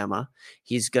Alabama.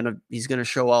 He's gonna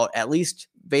show out, at least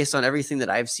based on everything that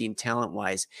I've seen talent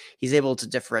wise. He's able to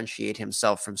differentiate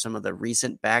himself from some of the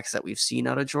recent backs that we've seen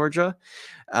out of Georgia.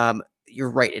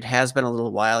 You're right. It has been a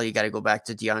little while. You got to go back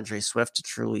to DeAndre Swift to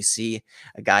truly see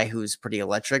a guy who's pretty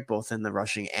electric, both in the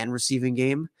rushing and receiving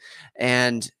game.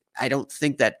 And I don't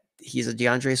think that he's a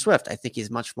DeAndre Swift. I think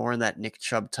he's much more in that Nick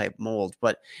Chubb type mold,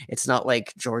 but it's not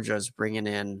like Georgia's bringing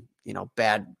in,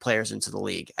 bad players into the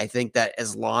league. I think that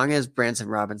as long as Branson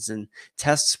Robinson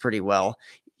tests pretty well,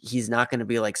 he's not going to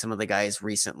be like some of the guys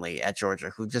recently at Georgia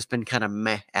who've just been kind of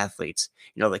meh athletes,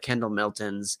 the Kendall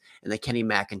Miltons and the Kenny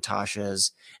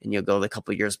McIntoshes, and you'll go the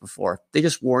couple years before. They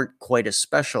just weren't quite as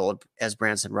special as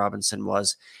Branson Robinson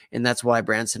was. And that's why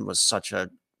Branson was such a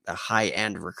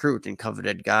high-end recruit and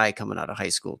coveted guy coming out of high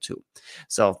school too.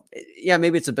 So yeah,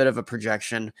 maybe it's a bit of a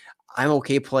projection. I'm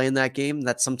okay playing that game.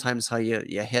 That's sometimes how you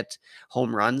hit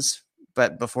home runs.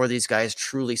 But before these guys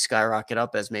truly skyrocket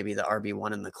up as maybe the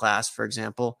RB1 in the class, for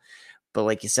example. But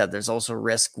like you said, there's also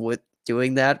risk with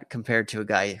doing that compared to a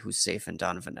guy who's safe in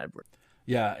Donovan Edwards.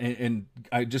 Yeah, and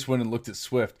I just went and looked at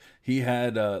Swift. He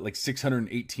had like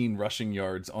 618 rushing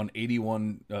yards on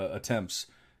 81 attempts,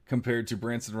 compared to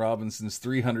Branson Robinson's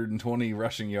 320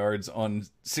 rushing yards on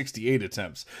 68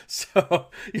 attempts. So,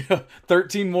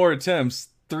 13 more attempts,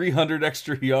 300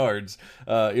 extra yards.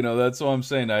 That's what I'm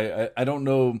saying. I don't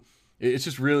know. It's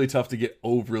just really tough to get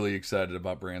overly excited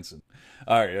about Branson.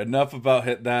 All right, enough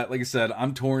about that. Like I said,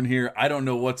 I'm torn here. I don't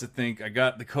know what to think. I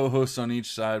got the co-hosts on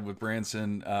each side with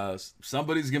Branson.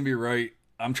 Somebody's going to be right.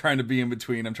 I'm trying to be in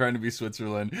between. I'm trying to be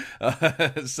Switzerland.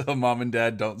 So mom and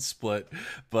dad don't split.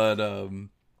 But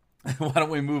why don't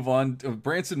we move on?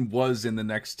 Branson was in the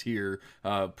next tier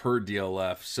per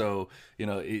DLF. So,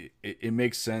 it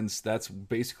makes sense. That's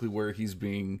basically where he's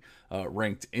being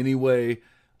ranked anyway.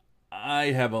 I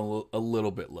have a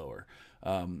little bit lower.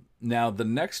 Now, the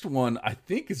next one, I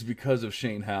think, is because of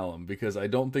Shane Hallam, because I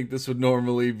don't think this would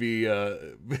normally be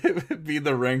be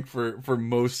the rank for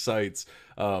most sites.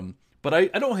 But I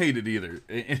don't hate it either.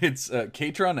 It's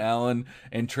Katron Allen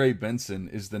and Trey Benson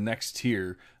is the next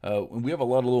tier. And we have a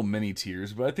lot of little mini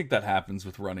tiers, but I think that happens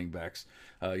with running backs.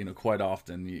 Quite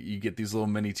often you get these little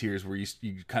mini tiers where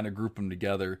you kind of group them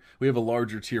together. We have a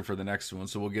larger tier for the next one,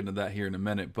 so we'll get into that here in a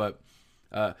minute. But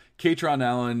Katron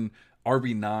Allen,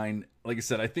 RB9. Like I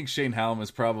said, I think Shane Hallam is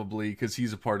probably, because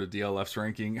he's a part of DLF's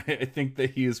ranking, I think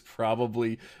that he is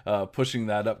probably pushing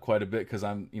that up quite a bit, because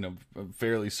I'm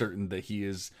fairly certain that he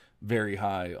is very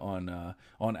high on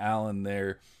Allen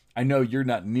there. I know you're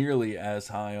not nearly as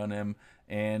high on him,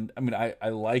 and I mean I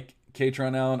like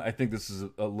Katron Allen. I think this is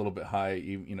a little bit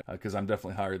high, because I'm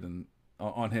definitely higher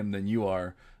on him than you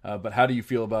are. But how do you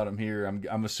feel about him here?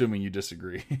 I'm assuming you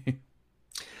disagree.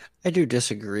 I do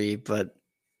disagree, but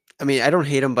I mean, I don't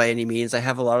hate him by any means. I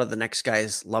have a lot of the next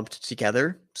guys lumped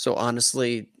together. So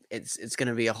honestly, it's going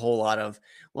to be a whole lot of,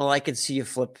 well, I could see you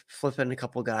flipping a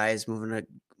couple guys,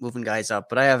 moving guys up,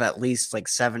 but I have at least like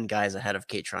 7 guys ahead of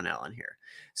Katron Allen here.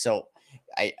 So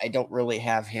I don't really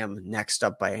have him next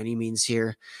up by any means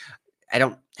here. I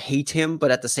don't hate him,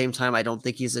 but at the same time, I don't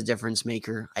think he's a difference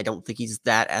maker. I don't think he's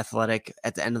that athletic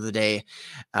at the end of the day,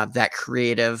 that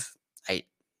creative.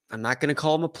 I'm not going to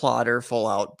call him a plotter full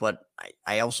out, but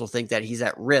I also think that he's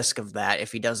at risk of that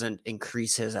if he doesn't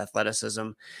increase his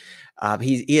athleticism.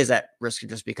 He is at risk of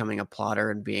just becoming a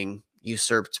plotter and being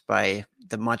usurped by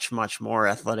the much, much more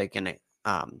athletic and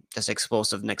just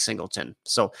explosive Nick Singleton.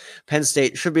 So Penn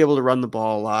State should be able to run the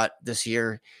ball a lot this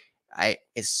year. I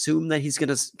assume that he's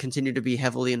going to continue to be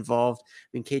heavily involved. I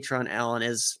mean, Katron Allen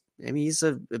he's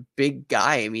a big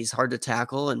guy. I mean, he's hard to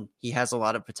tackle, and he has a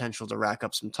lot of potential to rack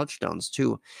up some touchdowns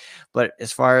too. But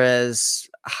as far as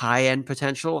high-end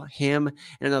potential, him and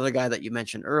another guy that you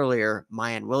mentioned earlier,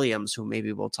 Mayan Williams, who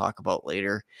maybe we'll talk about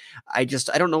later, I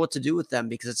don't know what to do with them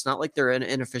because it's not like they're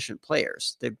inefficient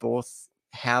players. They both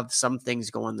have some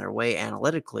things going their way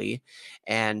analytically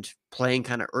and playing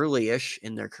kind of early-ish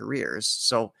in their careers.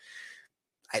 So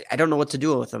I don't know what to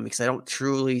do with them because I don't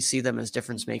truly see them as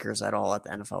difference makers at all at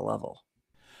the NFL level.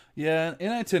 Yeah,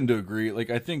 and I tend to agree. Like,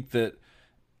 I think that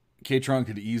Katron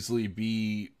could easily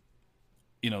be,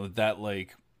 that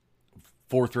like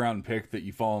fourth round pick that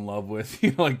you fall in love with,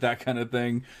 like that kind of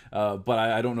thing. But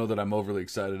I don't know that I'm overly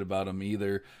excited about him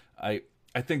either. I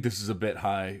think this is a bit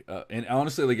high. And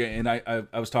honestly, like, and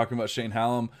I was talking about Shane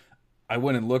Hallam. I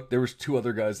went and looked. There was 2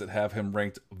 other guys that have him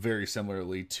ranked very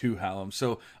similarly to Hallam.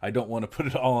 So I don't want to put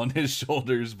it all on his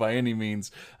shoulders by any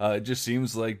means. It just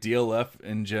seems like DLF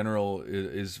in general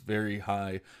is very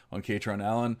high on Katron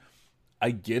Allen.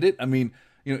 I get it. I mean,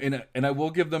 and I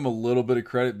will give them a little bit of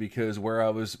credit because where I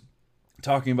was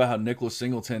talking about how Nicholas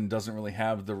Singleton doesn't really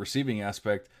have the receiving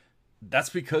aspect, that's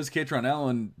because Katron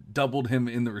Allen doubled him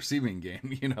in the receiving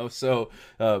game, So,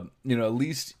 at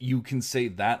least you can say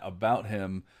that about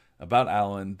him, about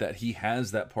Allen, that he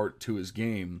has that part to his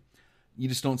game. You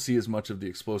just don't see as much of the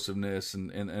explosiveness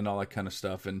and all that kind of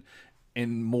stuff. And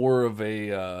more of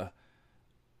a,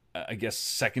 I guess,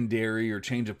 secondary or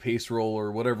change of pace role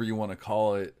or whatever you want to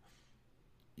call it.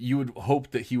 You would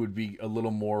hope that he would be a little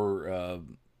more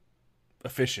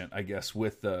efficient, I guess,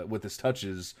 with his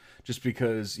touches, just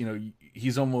because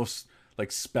he's almost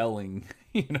like spelling,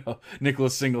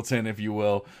 Nicholas Singleton, if you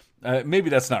will. Maybe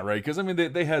that's not right because I mean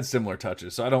they had similar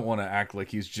touches, so I don't want to act like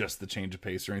he's just the change of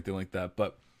pace or anything like that.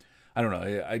 But I don't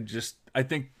know. I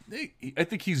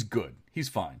think he's good. He's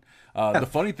fine. The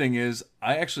funny thing is,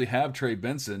 I actually have Trey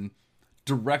Benson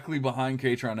directly behind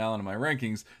Katron Allen in my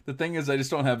rankings. The thing is, I just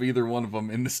don't have either one of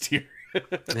them in this tier.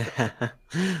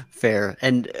 Fair.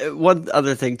 And one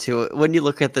other thing too, when you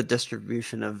look at the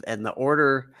distribution of and the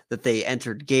order that they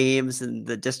entered games and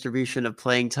the distribution of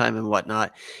playing time and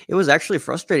whatnot, it was actually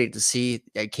frustrating to see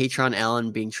Katron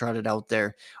Allen being trotted out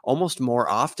there almost more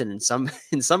often in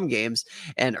some games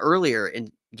and earlier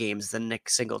in games than Nick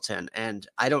Singleton. And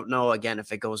I don't know again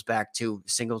if it goes back to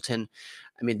Singleton.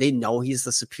 I mean, they know he's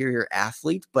the superior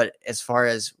athlete, but as far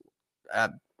as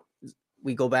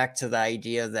we go back to the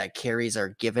idea that carries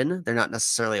are given. They're not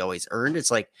necessarily always earned. It's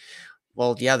like,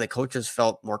 well, yeah, the coaches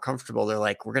felt more comfortable. They're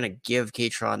like, we're going to give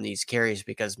Katron these carries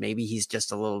because maybe he's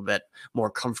just a little bit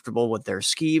more comfortable with their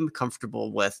scheme,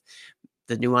 comfortable with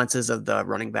the nuances of the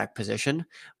running back position.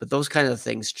 But those kind of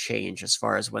things change as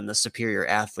far as when the superior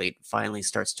athlete finally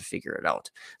starts to figure it out.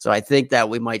 So I think that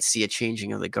we might see a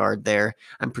changing of the guard there.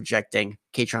 I'm projecting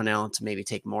Katron Allen to maybe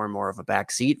take more and more of a back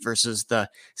seat versus the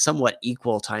somewhat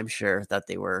equal timeshare that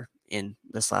they were in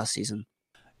this last season.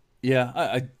 Yeah,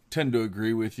 I tend to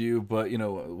agree with you, but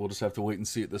we'll just have to wait and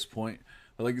see at this point.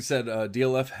 But like I said,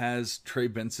 DLF has Trey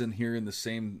Benson here in the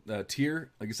same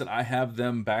tier. Like I said, I have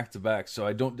them back to back, so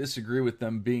I don't disagree with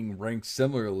them being ranked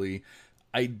similarly.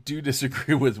 I do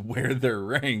disagree with where they're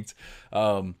ranked.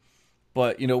 But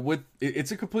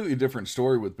it's a completely different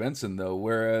story with Benson though.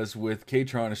 Whereas with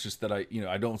Katron, it's just that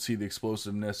I don't see the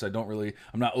explosiveness. I'm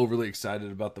not overly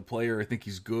excited about the player. I think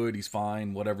he's good. He's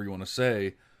fine. Whatever you want to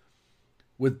say.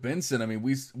 With Benson, I mean,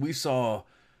 we saw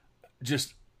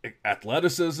just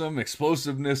athleticism,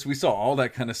 explosiveness. We saw all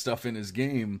that kind of stuff in his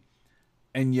game,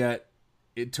 and yet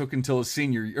it took until his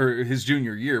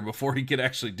junior year before he could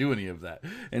actually do any of that.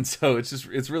 And so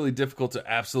it's really difficult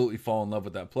to absolutely fall in love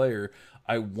with that player.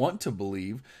 I want to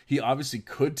believe he obviously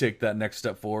could take that next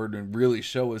step forward and really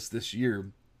show us this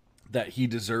year that he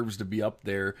deserves to be up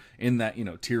there in that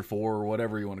tier 4 or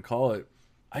whatever you want to call it.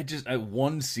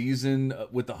 One season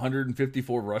with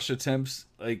 154 rush attempts,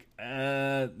 I'm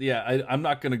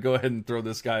not going to go ahead and throw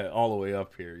this guy all the way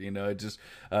up here.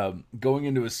 Going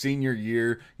into a senior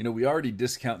year, we already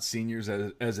discount seniors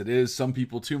as it is. Some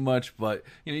people too much, but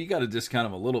you got to discount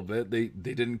them a little bit. They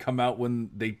didn't come out when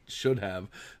they should have,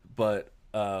 but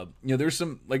There's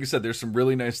some, like I said, there's some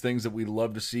really nice things that we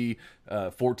love to see.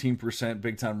 14%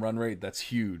 big time run rate, that's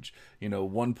huge.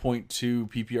 1.2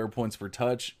 PPR points per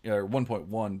touch, or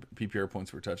 1.1 PPR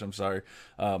points per touch. I'm sorry.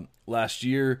 Last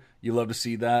year, you love to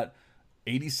see that.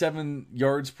 87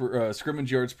 yards per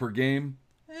scrimmage yards per game.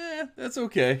 That's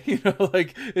okay.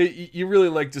 You really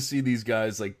like to see these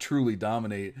guys like truly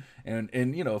dominate. And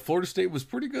Florida State was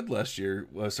pretty good last year,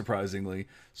 surprisingly.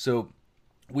 So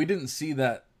we didn't see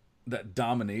that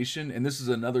domination, and this is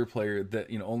another player that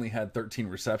only had 13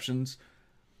 receptions.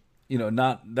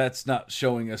 That's not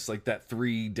showing us like that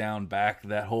 3 down back,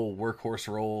 that whole workhorse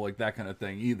role, like that kind of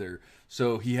thing either.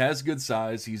 So he has good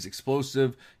size, he's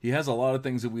explosive, he has a lot of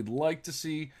things that we'd like to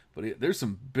see, but there's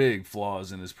some big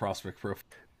flaws in his prospect profile.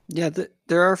 Yeah,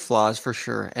 there are flaws for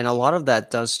sure. And a lot of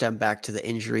that does stem back to the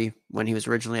injury when he was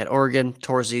originally at Oregon,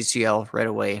 tore his ACL right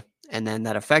away. And then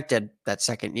that affected that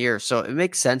second year. So it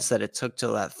makes sense that it took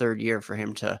till that third year for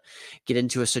him to get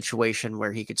into a situation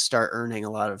where he could start earning a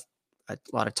lot of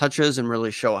touches and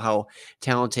really show how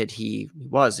talented he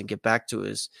was and get back to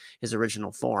his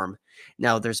original form.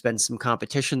 Now there's been some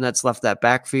competition that's left that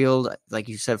backfield. Like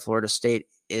you said, Florida State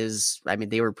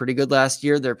they were pretty good last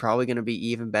year. They're probably going to be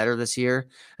even better this year.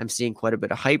 I'm seeing quite a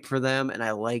bit of hype for them, and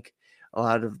I like a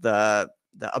lot of the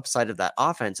upside of that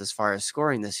offense as far as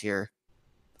scoring this year.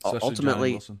 Especially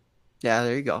Ultimately, yeah,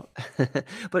 there you go.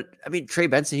 But Trey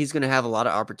Benson, he's going to have a lot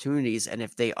of opportunities. And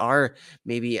if they are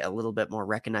maybe a little bit more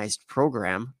recognized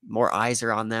program, more eyes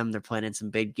are on them. They're playing in some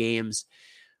big games.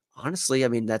 Honestly,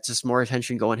 that's just more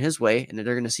attention going his way. And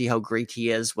they're going to see how great he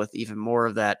is with even more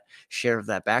of that share of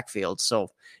that backfield. So,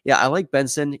 yeah, I like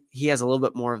Benson. He has a little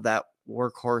bit more of that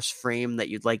workhorse frame that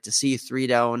you'd like to see, 3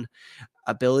 down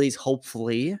abilities,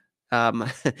 hopefully.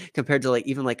 Compared to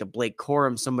even a Blake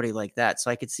Corum, somebody like that. So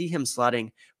I could see him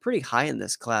slotting pretty high in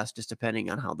this class, just depending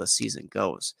on how the season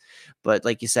goes. But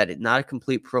like you said, not a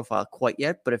complete profile quite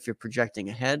yet, but if you're projecting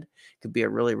ahead, it could be a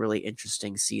really, really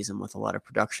interesting season with a lot of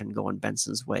production going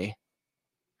Benson's way.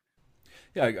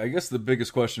 Yeah, I guess the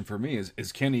biggest question for me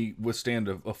is can he withstand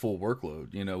a full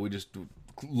workload? We just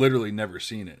literally never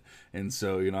seen it. And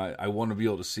so, I want to be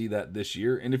able to see that this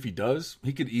year. And if he does,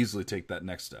 he could easily take that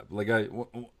next step. Like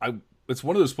it's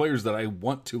one of those players that I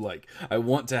want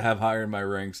to have higher in my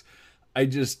ranks. I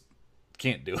just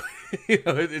can't do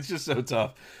it. It's just so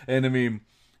tough. And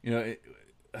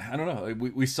I don't know.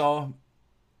 We saw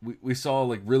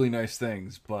like really nice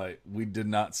things, but we did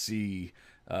not see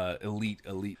elite.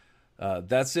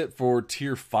 That's it for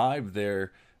tier 5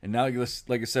 there. And now,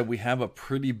 like I said, we have a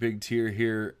pretty big tier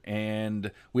here, and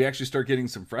we actually start getting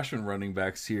some freshman running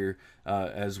backs here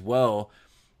as well.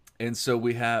 And so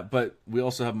but we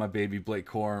also have my baby Blake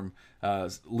Corum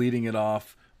leading it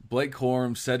off. Blake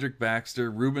Corum, Cedric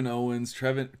Baxter, Ruben Owens,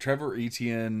 Trevor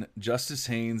Etienne, Justice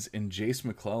Haynes, and Jace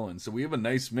McClellan. So we have a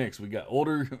nice mix. We got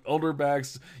older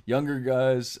backs, younger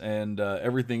guys, and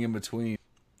everything in between.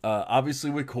 Obviously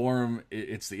with Corum,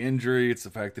 it's the injury, it's the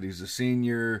fact that he's a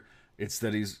senior, it's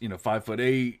that he's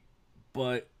 5'8",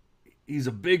 but he's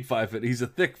a big 5 foot. He's a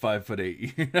thick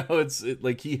 5'8". It's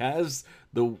like he has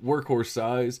the workhorse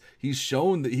size. He's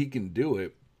shown that he can do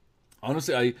it.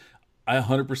 Honestly, I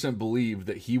 100% believe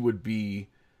that he would be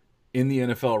in the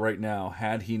NFL right now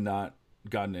had he not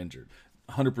gotten injured.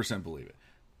 100% believe it.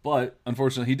 But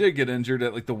unfortunately, he did get injured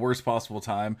at like the worst possible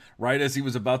time, right as he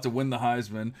was about to win the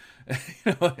Heisman,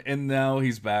 and now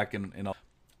he's back. And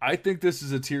I think this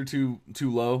is a tier too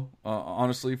low,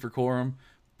 honestly, for Corum.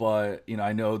 But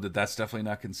I know that that's definitely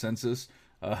not consensus.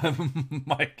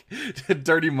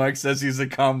 Dirty Mike says he's a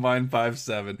combine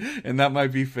 5'7", and that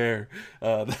might be fair.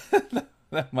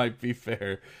 That might be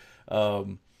fair.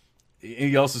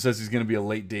 He also says he's going to be a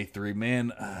late day 3.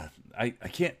 Man, I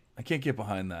can't get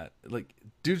behind that. Like,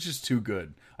 dude's just too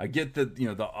good. I get that,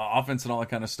 the offense and all that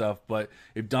kind of stuff, but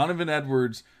if Donovan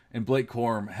Edwards and Blake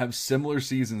Corum have similar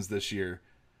seasons this year,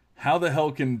 how the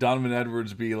hell can Donovan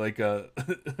Edwards be like a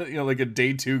like a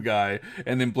day 2 guy,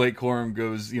 and then Blake Corum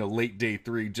goes late day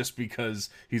 3 just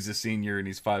because he's a senior and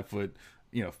he's 5'3"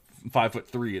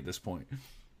 at this point?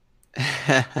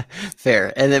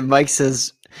 Fair. And then Mike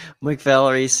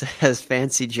Valerie says,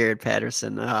 fancy Jared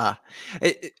Patterson.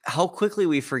 How quickly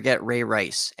we forget Ray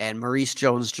Rice and Maurice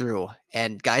Jones-Drew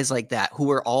and guys like that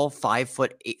who are all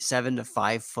 5'7" to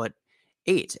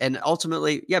 5'8". And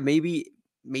ultimately, yeah, maybe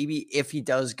if he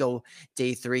does go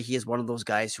day 3, he is one of those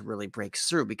guys who really breaks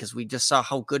through, because we just saw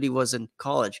how good he was in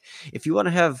college. If you want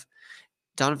to have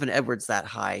Donovan Edwards that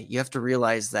high, you have to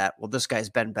realize that, well, this guy's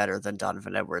been better than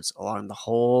Donovan Edwards along the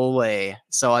whole way.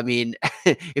 So,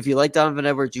 if you like Donovan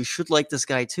Edwards, you should like this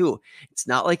guy too. It's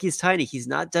not like he's tiny. He's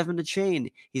not Devin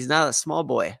DeChain. He's not a small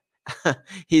boy.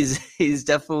 He's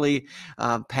definitely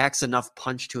packs enough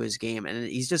punch to his game, and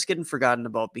he's just getting forgotten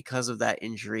about because of that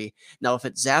injury. Now, if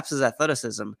it zaps his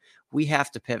athleticism, we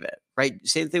have to pivot, right?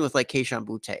 Same thing with like Keishawn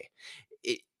Butte.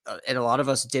 And a lot of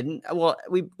us didn't. Well,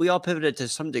 we all pivoted to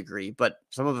some degree, but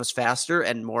some of us faster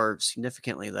and more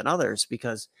significantly than others.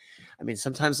 Because, I mean,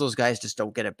 sometimes those guys just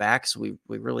don't get it back. So we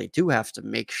really do have to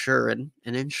make sure and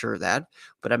ensure that.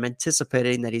 But I'm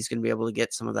anticipating that he's going to be able to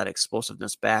get some of that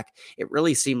explosiveness back. It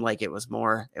really seemed like it was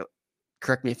more.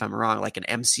 Correct me if I'm wrong, like an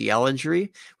MCL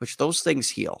injury, which those things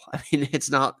heal. I mean,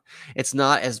 it's not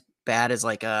as bad as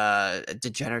like a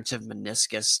degenerative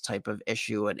meniscus type of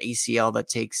issue, an ACL that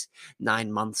takes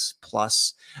 9 months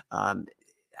plus. Um,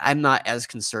 I'm not as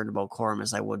concerned about Corum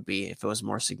as I would be if it was a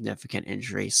more significant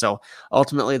injury. So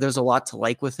ultimately, there's a lot to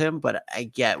like with him, but I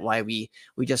get why we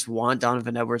just want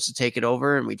Donovan Edwards to take it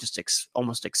over, and we just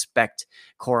almost expect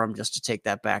Corum just to take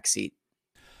that back seat.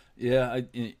 Yeah,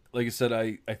 like I said,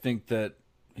 I think that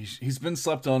he's been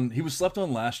slept on. He was slept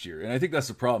on last year, and I think that's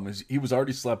the problem. Is he was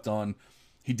already slept on.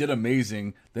 He did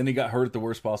amazing. Then he got hurt at the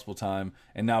worst possible time,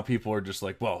 and now people are just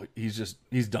like, well, he's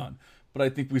done. But I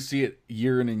think we see it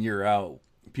year in and year out.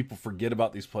 People forget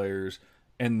about these players,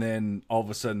 and then all of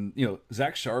a sudden,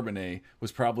 Zach Charbonnet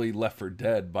was probably left for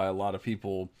dead by a lot of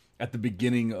people at the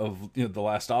beginning of the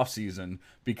last offseason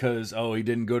because he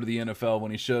didn't go to the NFL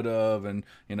when he should have, and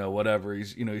whatever,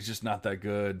 he's just not that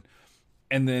good.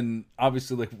 And then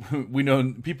obviously, like, we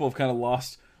know people have kind of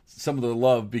lost some of the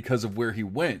love because of where he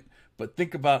went. But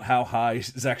think about how high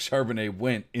Zach Charbonnet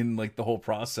went in like the whole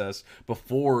process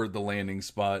before the landing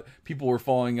spot. People were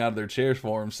falling out of their chairs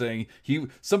for him, saying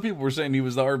some people were saying he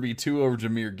was the RB2 over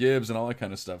Jahmyr Gibbs and all that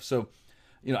kind of stuff. So,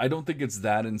 I don't think it's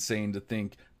that insane to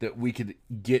think that we could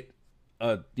get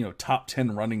a top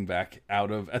 10 running back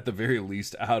at the very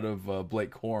least out of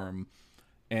Blake Corum.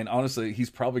 And honestly,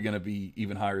 he's probably going to be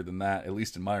even higher than that, at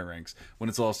least in my ranks, when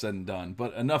it's all said and done.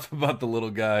 But enough about the little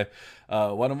guy.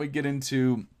 Why don't we get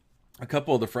into a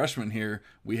couple of the freshmen here?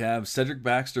 We have Cedric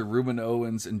Baxter, Ruben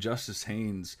Owens, and Justice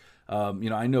Haynes.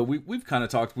 I know we've kind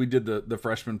of talked. We did the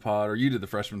freshman pod, or you did the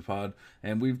freshman pod,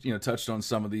 and we've touched on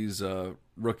some of these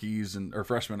rookies or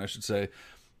freshmen, I should say,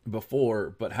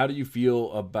 before. But how do you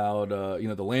feel about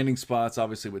the landing spots?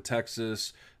 Obviously with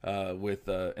Texas,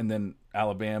 and then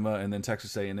Alabama, and then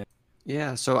Texas A&M.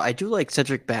 Yeah, so I do like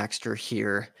Cedric Baxter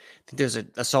here. I think there's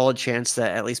a solid chance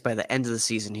that at least by the end of the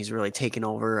season, he's really taken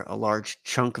over a large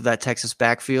chunk of that Texas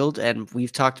backfield. And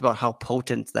we've talked about how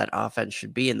potent that offense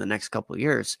should be in the next couple of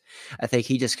years. I think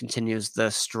he just continues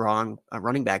the strong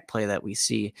running back play that we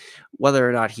see, whether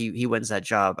or not he wins that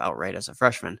job outright as a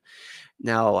freshman.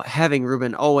 Now, having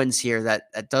Ruben Owens here,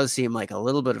 that does seem like a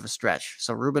little bit of a stretch.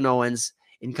 So Ruben Owens,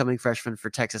 incoming freshman for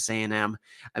Texas A&M.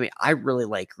 I mean, I really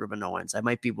like Ruben Owens. I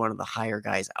might be one of the higher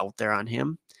guys out there on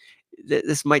him.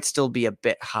 This might still be a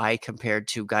bit high compared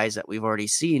to guys that we've already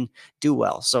seen do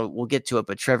well. So we'll get to it.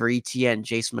 But Trevor Etienne,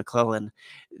 Jason McClellan,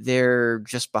 they're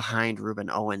just behind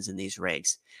Ruben Owens in these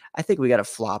ranks. I think we got to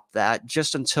flop that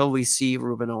just until we see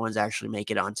Ruben Owens actually make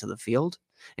it onto the field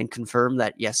and confirm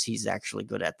that, yes, he's actually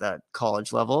good at the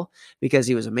college level, because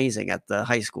he was amazing at the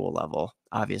high school level,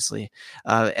 obviously.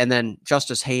 And then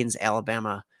Justice Haynes,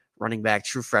 Alabama running back,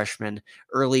 true freshman,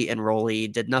 early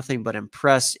enrollee, did nothing but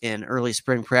impress in early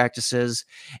spring practices.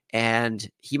 And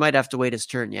he might have to wait his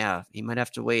turn. Yeah, he might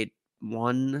have to wait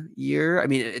 1 year. I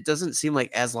mean, it doesn't seem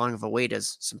like as long of a wait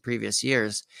as some previous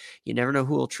years. You never know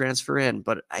who will transfer in.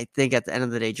 But I think at the end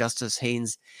of the day, Justice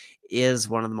Haynes is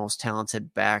one of the most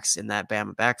talented backs in that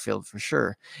Bama backfield for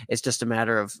sure. It's just a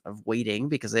matter of waiting,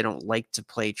 because they don't like to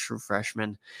play true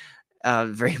freshmen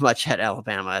very much at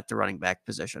Alabama at the running back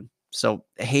position. So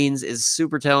Haynes is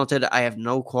super talented. I have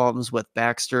no qualms with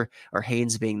Baxter or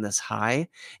Haynes being this high.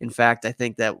 In fact, I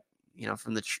think that,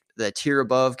 from the tier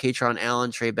above, Katron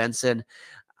Allen, Trey Benson,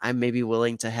 I'm maybe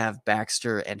willing to have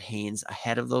Baxter and Haynes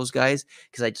ahead of those guys,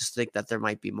 because I just think that there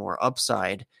might be more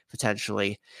upside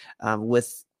potentially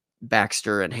with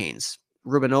Baxter and Haynes.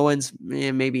 Ruben Owens,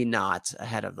 maybe not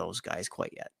ahead of those guys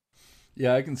quite yet.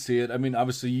 Yeah, I can see it. I mean,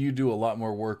 obviously you do a lot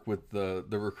more work with the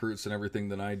recruits and everything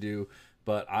than I do,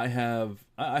 but I have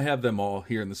them all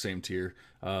here in the same tier.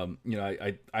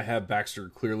 I have Baxter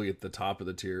clearly at the top of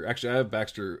the tier. Actually, I have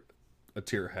Baxter a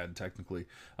tier ahead technically,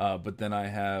 but then I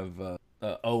have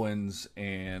Owens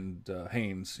and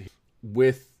Haynes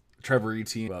with Trevor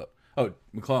Etienne.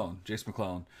 Jace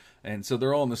McClellan, and so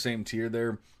they're all in the same tier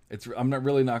there. I'm not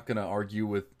going to argue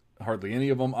with hardly any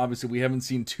of them. Obviously, we haven't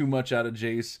seen too much out of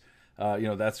Jace.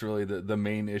 That's really the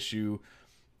main issue.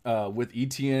 With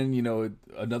Etienne,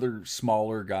 another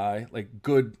smaller guy, like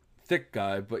good, thick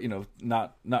guy, but,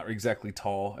 not exactly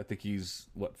tall. I think he's,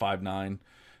 5'9".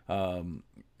 something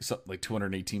like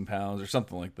 218 pounds or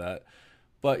something like that.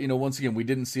 But, once again, we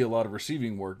didn't see a lot of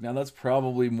receiving work. Now, that's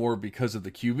probably more because of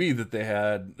the QB that they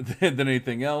had than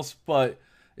anything else, but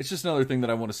it's just another thing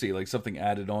that I want to see, like something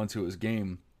added onto his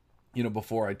game,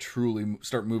 before I truly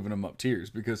start moving him up tiers,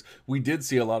 because we did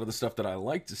see a lot of the stuff that I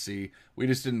like to see. We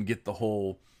just didn't get the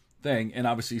whole thing. And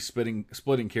obviously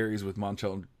splitting carries with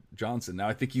Montrell Johnson. Now,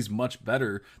 I think he's much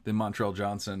better than Montrell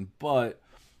Johnson, but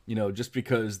just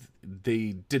because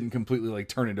they didn't completely like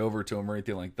turn it over to him or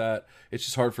anything like that, it's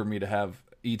just hard for me to have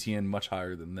ETN much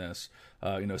higher than this,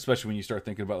 especially when you start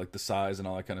thinking about like the size and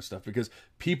all that kind of stuff, because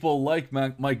people like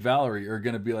Mike Valerie are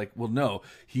going to be like, well, no,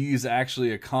 he's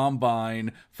actually a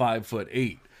combine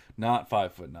 5'8", not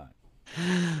 5'9".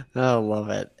 Oh, love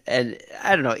it. And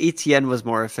I don't know, ETN was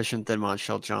more efficient than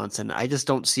Montrell Johnson. I just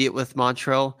don't see it with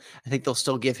Montrell. I think they'll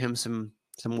still give him some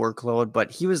workload,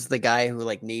 but he was the guy who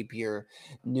like Napier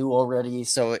knew already.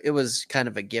 So it was kind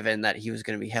of a given that he was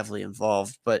going to be heavily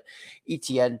involved. But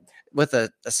ETN, with a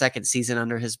second season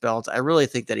under his belt, I really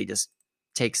think that he just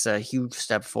takes a huge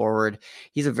step forward.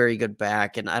 He's a very good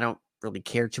back, and I don't really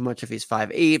care too much if he's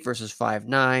 5'8" versus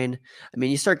 5'9". I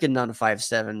mean, you start getting down to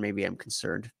 5'7", maybe I'm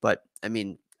concerned. But I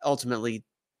mean, ultimately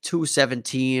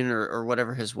 217 or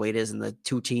whatever his weight is in the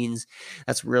two teens.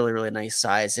 That's really, really nice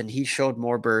size. And he showed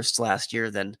more bursts last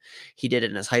year than he did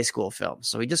in his high school film.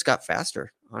 So he just got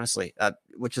faster, honestly,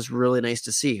 which is really nice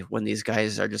to see when these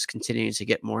guys are just continuing to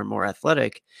get more and more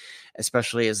athletic,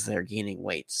 especially as they're gaining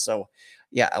weight. So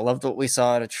yeah, I loved what we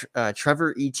saw at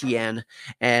Trevor Etienne,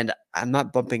 and I'm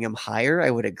not bumping him higher. I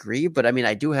would agree, but I mean,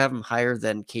 I do have him higher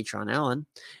than Katron Allen,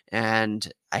 and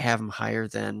I have him higher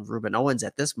than Ruben Owens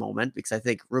at this moment, because I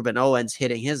think Ruben Owens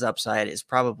hitting his upside is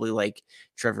probably like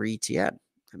Trevor Etienne.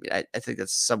 I mean, I think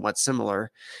that's somewhat similar.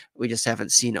 We just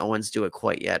haven't seen Owens do it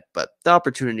quite yet, but the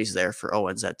opportunity's there for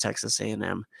Owens at Texas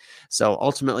A&M. So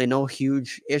ultimately, no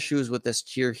huge issues with this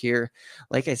tier here.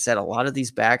 Like I said, a lot of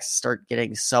these backs start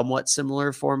getting somewhat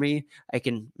similar for me. I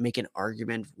can make an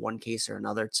argument, one case or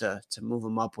another, to move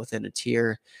them up within a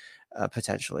tier,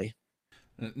 potentially.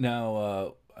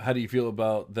 Now, how do you feel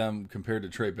about them compared to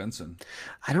Trey Benson?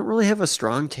 I don't really have a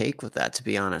strong take with that, to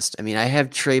be honest. I mean, I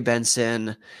have Trey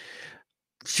Benson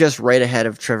just right ahead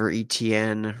of Trevor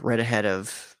Etienne, right ahead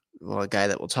of, well, a guy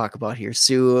that we'll talk about here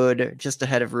soon, just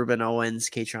ahead of Ruben Owens,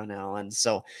 Katron Allen.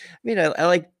 So, I mean, I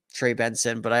like Trey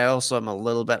Benson, but I also am a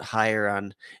little bit higher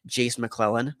on Jace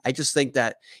McClellan. I just think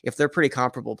that if they're pretty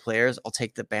comparable players, I'll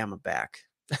take the Bama back,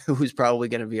 who's probably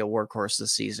going to be a workhorse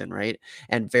this season, right?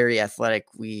 And very athletic.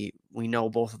 We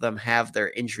know both of them have their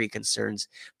injury concerns.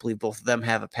 Believe both of them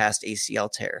have a past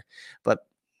ACL tear, but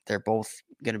they're both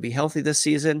going to be healthy this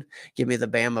season. Give me the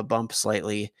Bama bump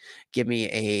slightly. Give me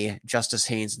a Justice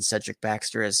Haynes and Cedric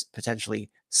Baxter as potentially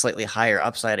slightly higher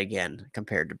upside again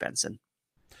compared to Benson.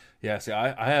 Yeah, see,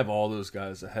 I have all those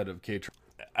guys ahead of K.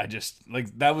 I just,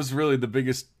 like, that was really the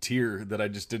biggest tier that I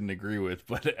just didn't agree with.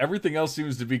 But everything else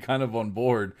seems to be kind of on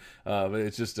board. But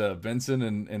it's just Benson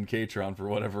and Katron, for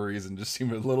whatever reason, just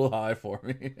seem a little high for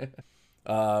me.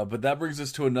 But that brings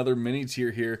us to another mini tier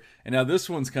here. And now this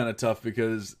one's kind of tough,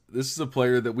 because this is a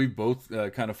player that we've both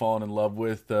kind of fallen in love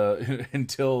with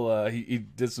until he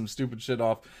did some stupid shit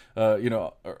off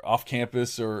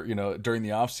campus or, during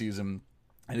the off season.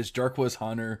 And it's Jarquez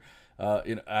Hunter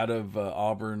out of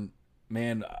Auburn.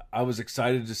 Man, I was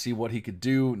excited to see what he could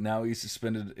do. Now he's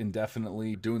suspended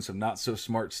indefinitely, doing some not so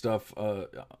smart stuff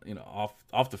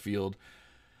off the field.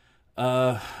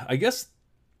 I guess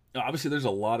obviously there's a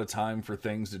lot of time for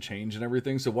things to change and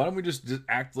everything, so why don't we just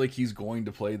act like he's going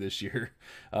to play this year?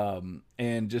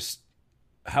 And just,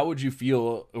 how would you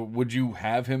feel? Would you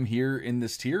have him here in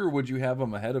this tier, or would you have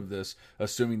him ahead of this,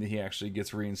 assuming that he actually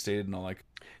gets reinstated and all that?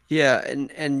 Yeah,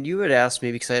 and you had asked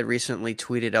me, because I had recently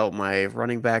tweeted out my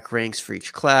running back ranks for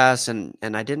each class, and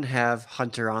I didn't have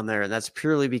Hunter on there, and that's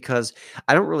purely because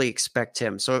I don't really expect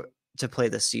him to play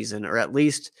this season, or at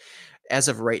least as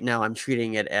of right now, I'm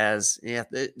treating it as,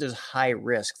 there's high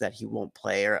risk that he won't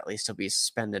play, or at least he'll be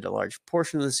suspended a large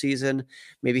portion of the season.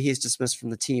 Maybe he's dismissed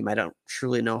from the team. I don't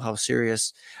truly know how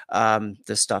serious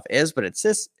this stuff is, but it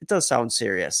does sound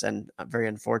serious, and I'm very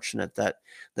unfortunate that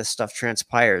this stuff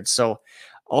transpired. So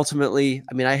ultimately,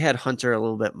 I mean, I had Hunter a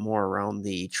little bit more around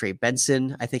the Trey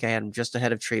Benson. I think I had him just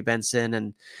ahead of Trey Benson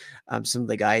and some of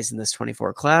the guys in this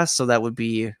 24 class. So that would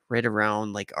be right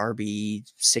around like RB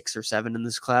 6 or 7 in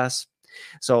this class.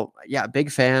 So yeah,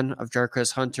 big fan of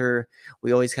Jarquez Hunter.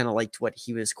 We always kind of liked what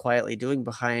he was quietly doing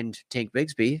behind Tank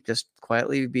Bigsby, just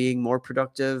quietly being more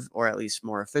productive, or at least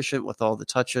more efficient with all the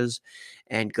touches,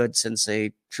 and good since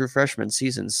a true freshman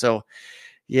season. So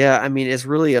yeah, I mean, it's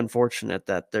really unfortunate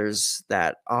that there's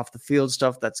that off the field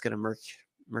stuff that's going to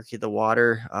murky the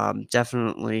water.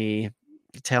 Definitely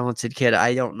a talented kid.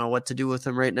 I don't know what to do with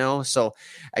him right now. So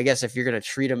I guess if you're going to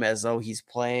treat him as though he's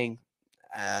playing,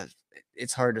 uh,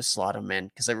 it's hard to slot him in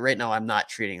because right now I'm not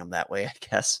treating him that way, I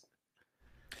guess.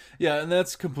 Yeah, and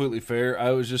that's completely fair. I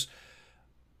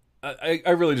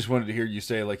really just wanted to hear you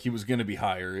say like he was going to be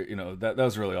higher. That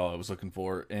was really all I was looking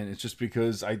for, and it's just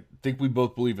because I think we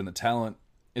both believe in the talent.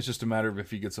 It's just a matter of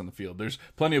if he gets on the field. There's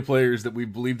plenty of players that we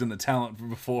believed in the talent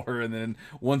before, and then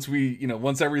once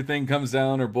everything comes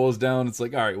down or boils down, it's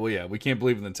like, all right, well, yeah, we can't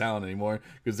believe in the talent anymore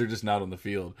because they're just not on the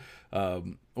field. What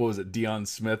was it, Deion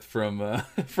Smith from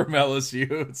from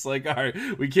LSU? It's like, all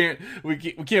right, we can't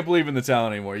believe in the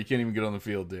talent anymore. You can't even get on the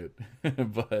field, dude.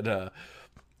 But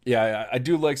yeah, I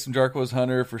do like some Jarquez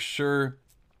Hunter for sure.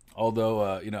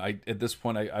 Although, at this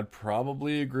point, I'd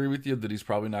probably agree with you that he's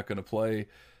probably not going to play.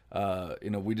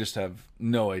 We just have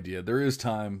no idea. There is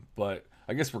time, but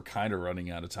I guess we're kind of running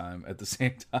out of time at the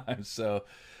same time. So,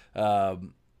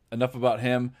 enough about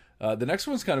him. The next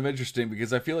one's kind of interesting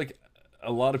because I feel like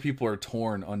a lot of people are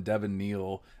torn on Devin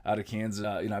Neal out of Kansas.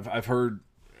 I've heard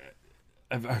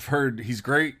he's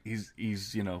great.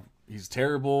 He's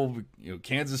terrible.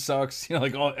 Kansas sucks.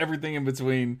 Everything in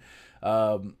between.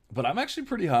 But I'm actually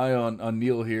pretty high on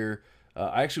Neal here.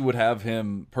 I actually would have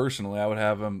him personally. I would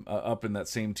have him up in that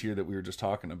same tier that we were just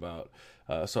talking about.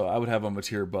 So I would have him a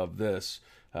tier above this.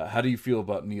 How do you feel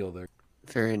about Neal there?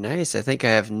 Very nice. I think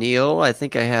I have Neil. I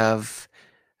think I have.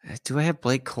 Do I have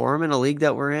Blake Corum in a league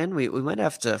that we're in? We might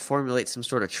have to formulate some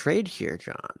sort of trade here,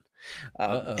 John.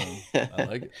 I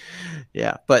like it.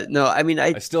 Yeah, but no, I mean,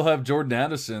 I still have Jordan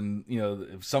Addison,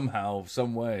 somehow,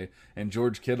 some way, and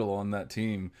George Kittle on that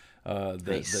team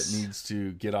that needs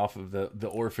to get off of the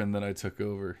orphan that I took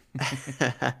over.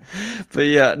 But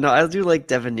yeah, no, I do like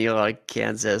Devin Neal, like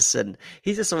Kansas, and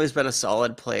he's just always been a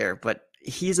solid player, but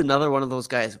he's another one of those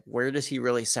guys. Where does he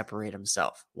really separate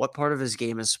himself? What part of his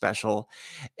game is special?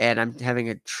 And I'm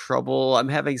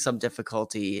having some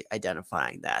difficulty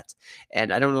identifying that.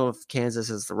 And I don't know if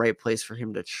Kansas is the right place for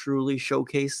him to truly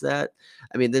showcase that.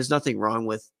 I mean, there's nothing wrong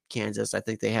with Kansas. I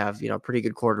think they have, a pretty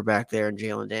good quarterback there in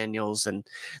Jalen Daniels, and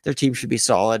their team should be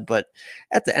solid. But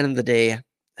at the end of the day,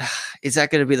 is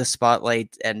that going to be the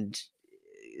spotlight? And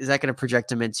is that going to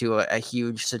project him into a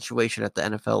huge situation at the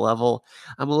NFL level?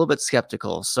 I'm a little bit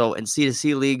skeptical. So in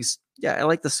C2C leagues, yeah, I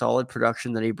like the solid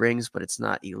production that he brings, but it's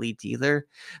not elite either.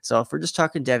 So if we're just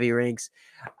talking Devy ranks,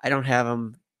 I don't have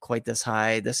him quite this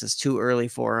high. This is too early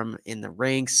for him in the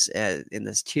ranks, in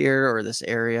this tier or this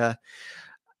area.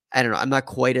 I don't know. I'm not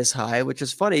quite as high, which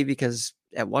is funny because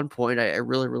at one point I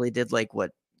really, really did like what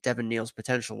Devin Neal's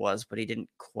potential was, but he didn't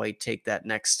quite take that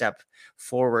next step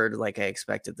forward like I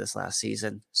expected this last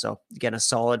season. So again, a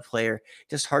solid player,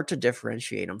 just hard to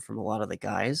differentiate him from a lot of the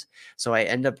guys. So I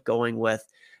end up going with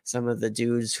some of the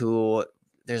dudes who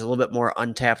there's a little bit more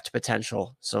untapped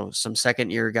potential. So some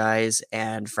second year guys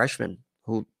and freshmen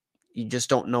who you just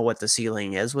don't know what the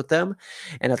ceiling is with them.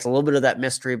 And it's a little bit of that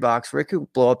mystery box where it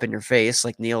could blow up in your face.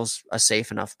 Like Neal's a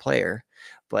safe enough player,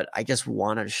 but I just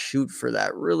want to shoot for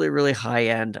that really, really high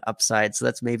end upside. So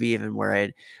that's maybe even where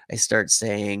I start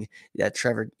saying that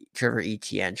Trevor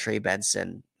Etienne, Trey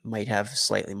Benson might have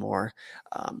slightly more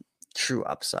true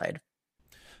upside.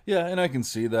 Yeah, and I can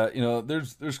see that.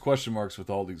 There's question marks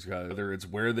with all these guys, whether it's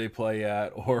where they play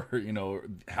at or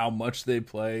how much they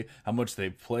play, how much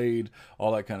they've played,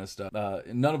 all that kind of stuff.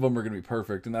 None of them are going to be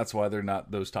perfect, and that's why they're not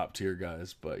those top tier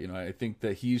guys. But I think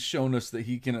that he's shown us that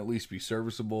he can at least be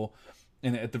serviceable.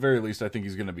 And at the very least, I think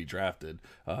he's going to be drafted.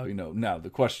 Now the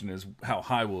question is, how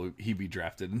high will he be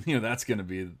drafted? And that's going to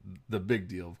be the big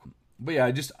deal. But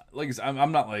yeah,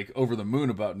 I'm not like over the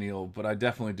moon about Neal, but I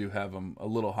definitely do have him a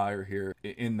little higher here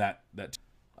in that.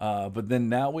 But then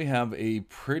now we have a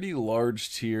pretty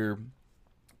large tier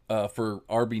for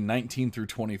RB 19 through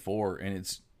 24, and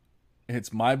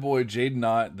it's my boy Jaden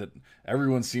Ott that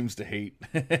everyone seems to hate.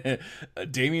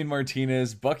 Damian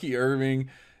Martinez, Bucky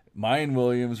Irving, Mayan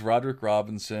Williams, Roderick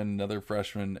Robinson, another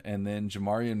freshman, and then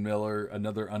Jamarian Miller,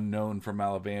 another unknown from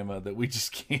Alabama that we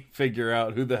just can't figure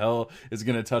out who the hell is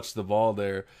going to touch the ball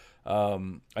there.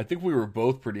 I think we were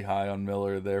both pretty high on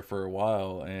Miller there for a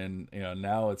while, and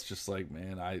now it's just like,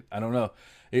 man, I don't know.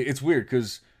 It's weird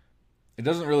because it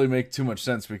doesn't really make too much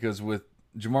sense because with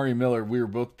Jamarian Miller, we were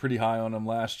both pretty high on him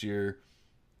last year,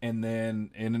 and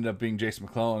then it ended up being Jason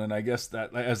McClellan, and I guess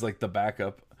that as like the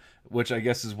backup, which I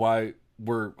guess is why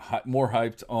we're more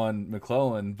hyped on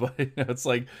McClellan, but it's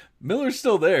like Miller's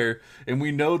still there, and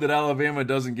we know that Alabama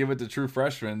doesn't give it to true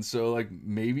freshmen, so like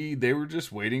maybe they were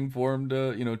just waiting for him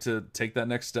to to take that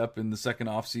next step in the second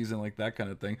offseason, like that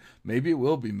kind of thing. Maybe it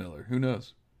will be Miller. Who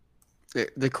knows?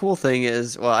 The cool thing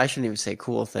is, well, I shouldn't even say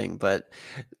cool thing, but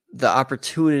the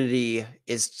opportunity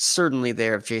is certainly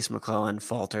there if Jason McClellan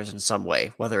falters in some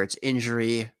way, whether it's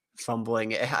injury,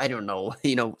 fumbling, I don't know.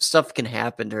 Stuff can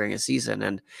happen during a season,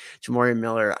 and Jamori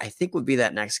Miller, I think, would be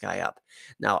that next guy up.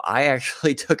 Now, I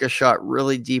actually took a shot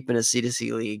really deep in a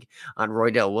C2C league on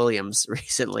Roydell Williams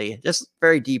recently, just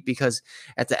very deep, because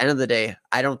at the end of the day,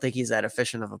 I don't think he's that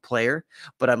efficient of a player,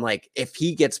 but I'm like, if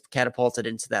he gets catapulted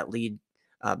into that lead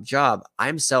job,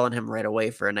 I'm selling him right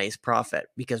away for a nice profit,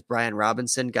 because Brian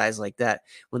Robinson, guys like that,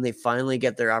 when they finally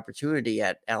get their opportunity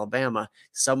at Alabama,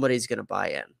 somebody's going to buy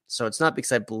in. So it's not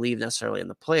because I believe necessarily in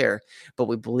the player, but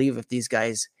we believe if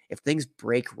things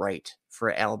break right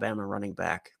for Alabama running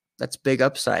back, that's big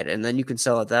upside. And then you can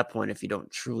sell at that point if you don't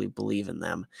truly believe in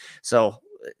them. So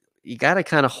you got to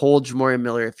kind of hold Jamori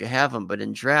Miller if you have him, but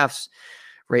in drafts,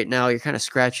 right now you're kind of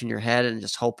scratching your head and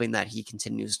just hoping that he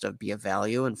continues to be a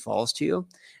value and falls to you,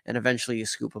 and eventually you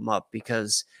scoop him up,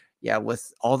 because yeah,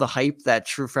 with all the hype that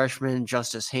true freshman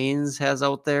Justice Haynes has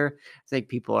out there, I think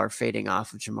people are fading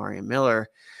off of Jamari Miller.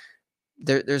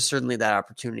 There's certainly that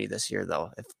opportunity this year,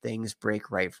 though, if things break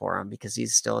right for him, because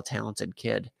he's still a talented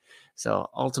kid. So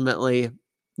ultimately,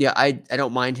 yeah, I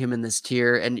don't mind him in this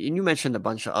tier. And you mentioned a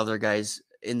bunch of other guys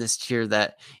in this tier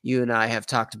that you and I have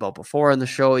talked about before on the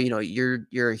show. You're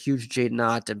a huge Jaden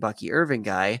Ott and Bucky Irving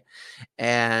guy.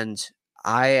 And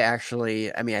I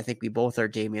think we both are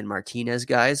Damian Martinez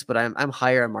guys, but I'm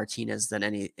higher on Martinez than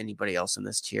anybody else in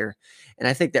this tier. And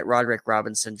I think that Roderick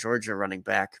Robinson, Georgia running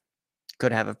back,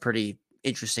 could have a pretty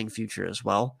interesting future as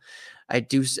well.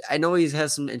 I know he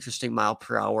has some interesting mile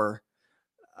per hour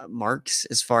marks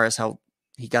as far as how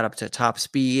he got up to top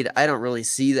speed. I don't really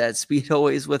see that speed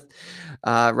always with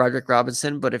Roderick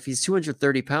Robinson, but if he's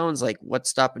 230 pounds, like, what's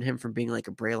stopping him from being like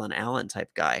a Braylon Allen type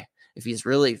guy? If he's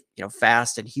really,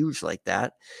 fast and huge like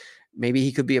that, maybe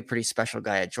he could be a pretty special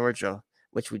guy at Georgia,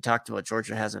 which we talked about.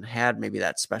 Georgia hasn't had maybe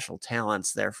that special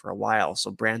talents there for a while.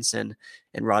 So Branson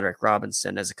and Roderick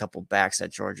Robinson as a couple backs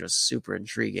at Georgia is super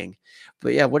intriguing.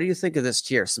 But yeah, what do you think of this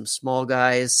tier? Some small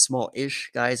guys,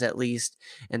 small-ish guys at least,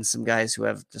 and some guys who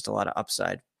have just a lot of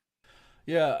upside.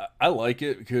 Yeah, I like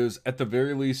it because at the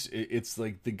very least, it's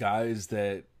like the guys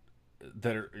that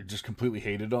are just completely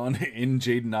hated on in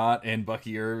Jaden Ott and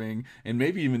Bucky Irving and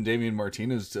maybe even Damian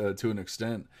Martinez to an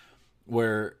extent,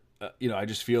 where I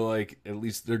just feel like at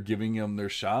least they're giving them their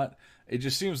shot. It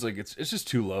just seems like it's just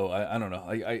too low. I don't know.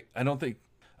 I don't think.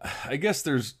 I guess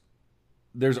there's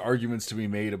arguments to be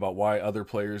made about why other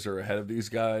players are ahead of these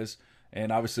guys,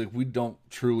 and obviously we don't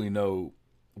truly know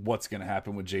what's going to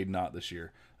happen with Jaden Ott this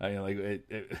year.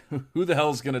 Who the hell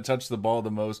is going to touch the ball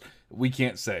the most? We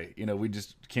can't say. We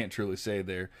just can't truly say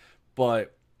there.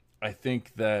 But I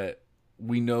think that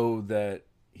we know that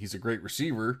he's a great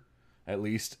receiver, at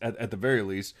least at the very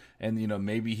least, and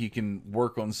maybe he can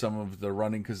work on some of the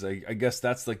running, because I guess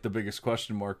that's like the biggest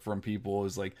question mark from people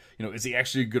is like, is he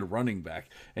actually a good running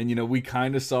back? And we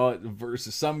kind of saw it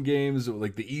versus some games,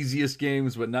 like the easiest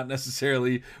games, but not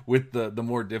necessarily with the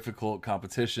more difficult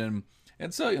competition.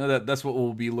 And so that's what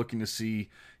we'll be looking to see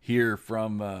here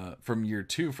from year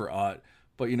two for Ott.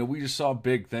 But we just saw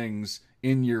big things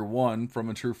in year one from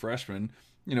a true freshman.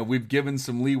 We've given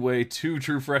some leeway to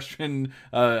true freshmen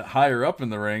higher up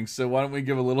in the ranks, so why don't we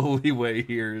give a little leeway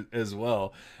here as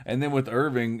well? And then with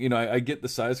Irving, I get the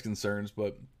size concerns,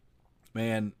 but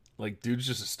man, like, dude's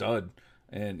just a stud.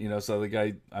 And so like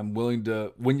I'm willing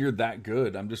to, when you're that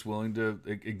good, I'm just willing to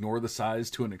ignore the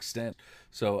size to an extent.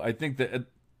 So I think that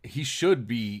he should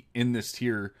be in this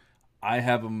tier. I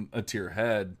have him a tier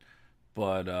ahead,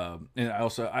 but and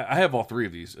I have all three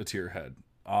of these a tier ahead.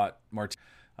 Ott,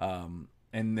 Martin,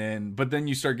 but then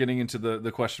you start getting into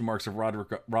the question marks of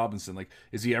Roderick Robinson. Like,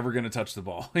 is he ever going to touch the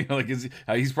ball?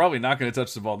 He's probably not going to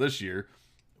touch the ball this year.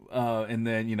 And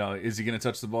then, is he going to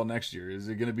touch the ball next year? Is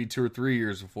it going to be 2 or 3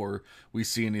 years before we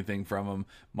see anything from him?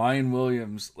 Mayan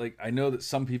Williams, like, I know that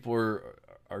some people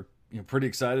are pretty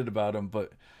excited about him,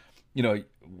 but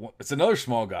it's another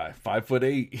small guy,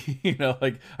 5'8".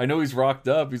 Like, I know he's rocked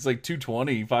up. He's like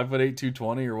 220, 5'8",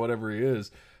 220 or whatever he is.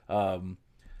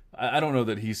 I don't know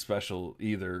that he's special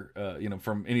either.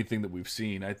 From anything that we've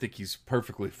seen, I think he's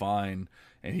perfectly fine,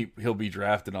 and he'll be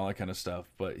drafted and all that kind of stuff.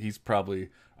 But he's probably,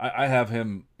 I have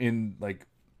him in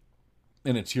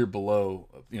a tier below,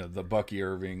 the Bucky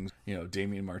Irvings,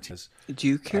 Damian Martinez. Do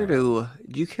you care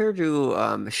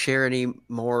to share any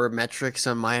more metrics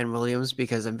on Mayan Williams?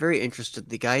 Because I'm very interested.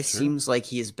 The guy seems like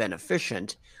he has been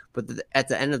efficient, but at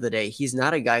the end of the day, he's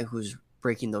not a guy who's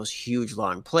breaking those huge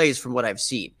long plays. From what I've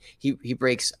seen, he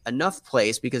breaks enough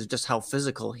plays because of just how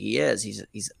physical he is.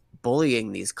 He's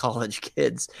bullying these college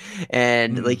kids.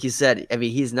 And like you said, I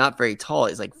mean, he's not very tall.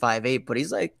 He's like 5'8", but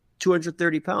he's like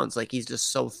 230 pounds. Like he's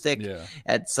just so thick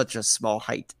at such a small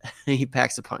height. He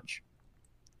packs a punch.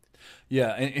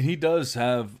 Yeah, and he does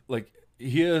have like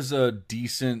he has a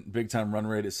decent big time run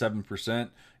rate at 7%.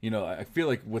 You know, I feel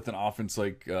like with an offense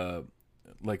like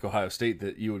Ohio State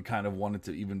that you would kind of want it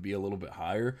to even be a little bit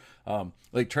higher.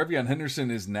 Like Trevion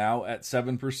Henderson is now at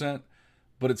 7%,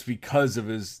 but it's because of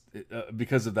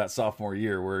because of that sophomore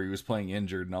year where he was playing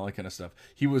injured and all that kind of stuff.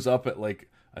 He was up at like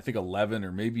I think 11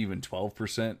 or maybe even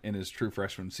 12% in his true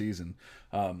freshman season,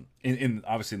 in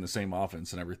obviously in the same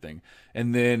offense and everything.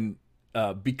 And then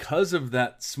because of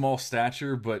that small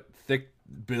stature but thick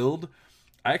build,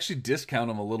 I actually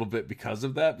discount him a little bit because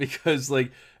of that. Because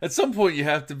like at some point you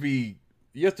have to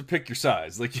pick your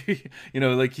size. Like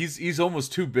like he's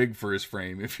almost too big for his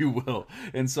frame, if you will.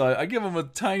 And so I give him a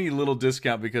tiny little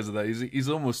discount because of that. He's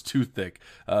almost too thick.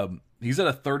 He's at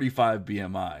a 35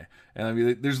 BMI, and I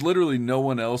mean there's literally no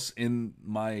one else in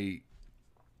my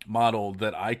model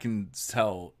that I can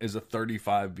tell is a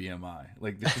 35 BMI.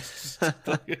 Like,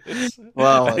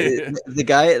 well,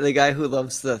 the guy who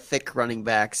loves the thick running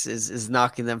backs is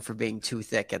knocking them for being too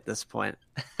thick at this point.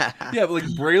 Yeah, but like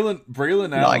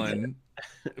Braylon Allen.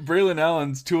 Braylon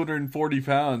Allen's 240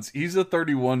 pounds. He's a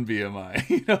 31 BMI.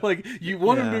 You know, like you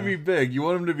want him to be big, you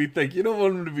want him to be thick. You don't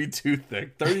want him to be too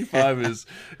thick. 35 is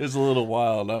a little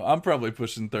wild. I'm probably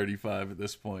pushing 35 at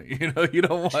this point. You know, you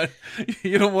don't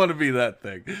want to be that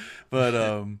thick. But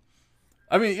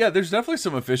I mean, yeah, there's definitely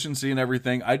some efficiency and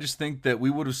everything. I just think that we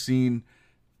would have seen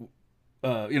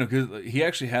because he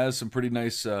actually has some pretty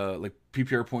nice like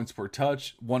PPR points per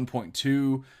touch,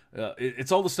 1.2.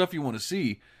 It's all the stuff you want to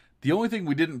see. The only thing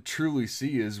we didn't truly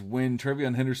see is when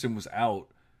Trevion Henderson was out,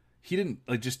 he didn't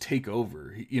like just take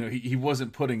over. He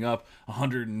wasn't putting up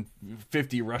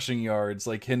 150 rushing yards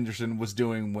like Henderson was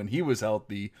doing when he was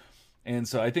healthy. And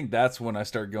so I think that's when I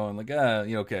start going like,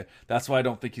 okay, that's why I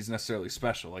don't think he's necessarily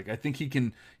special. Like I think he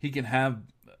can have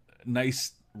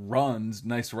nice runs,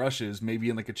 nice rushes,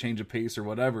 maybe in like a change of pace or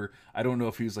whatever. I don't know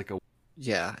if he's like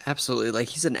yeah, absolutely. Like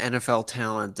he's an NFL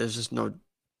talent. There's just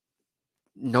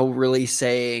no really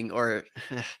saying, or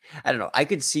I don't know. I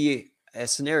could see a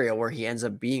scenario where he ends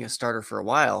up being a starter for a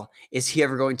while. Is he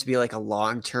ever going to be like a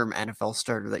long-term NFL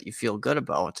starter that you feel good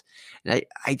about? And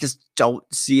I just don't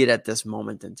see it at this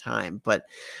moment in time, but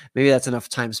maybe that's enough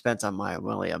time spent on Maya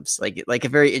Williams. Like a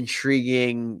very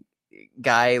intriguing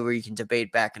guy where you can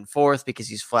debate back and forth because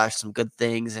he's flashed some good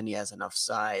things and he has enough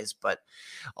size, but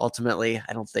ultimately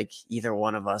I don't think either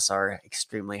one of us are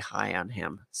extremely high on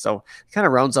him. So it kind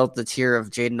of rounds out the tier of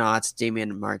Jaden Otts,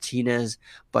 Damian Martinez,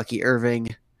 Bucky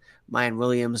Irving, Mayan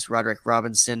Williams, Roderick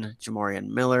Robinson, Jamorian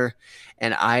Miller,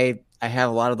 and I have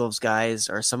a lot of those guys,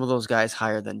 or some of those guys,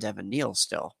 higher than Devin Neal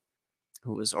still,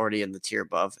 who was already in the tier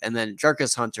above. And then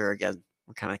Jarkus Hunter, again,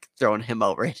 we're kind of throwing him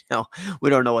out right now. We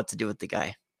don't know what to do with the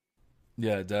guy.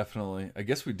 Yeah, definitely. I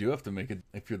guess we do have to make it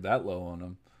if you're that low on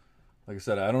him. Like I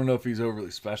said, I don't know if he's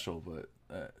overly special,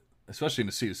 but especially in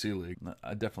the C2C league,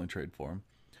 I'd definitely trade for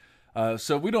him.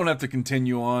 So we don't have to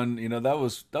continue on. You know, that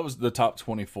was the top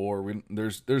 24.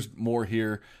 There's more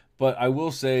here, but I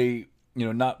will say, you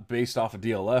know, not based off of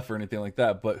DLF or anything like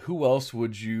that, but who else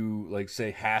would you like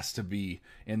say has to be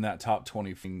in that top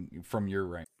 20 from your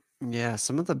rank? Yeah,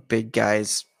 some of the big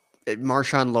guys.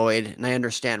 Marshawn Lloyd, and I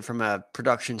understand from a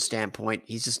production standpoint,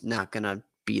 he's just not going to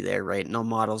be there, right? No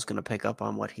model's going to pick up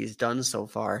on what he's done so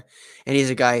far. And he's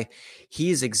a guy,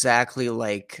 he's exactly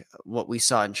like what we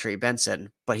saw in Trey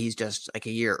Benson, but he's just like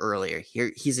a year earlier.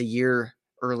 He's a year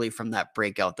early from that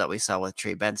breakout that we saw with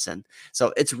Trey Benson.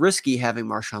 So it's risky having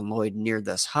Marshawn Lloyd near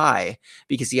this high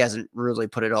because he hasn't really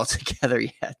put it all together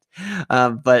yet.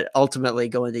 But ultimately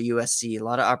going to USC, a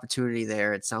lot of opportunity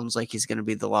there. It sounds like he's going to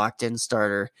be the locked in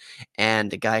starter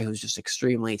and a guy who's just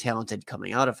extremely talented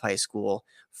coming out of high school,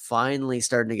 finally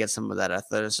starting to get some of that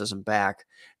athleticism back,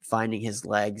 finding his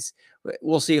legs.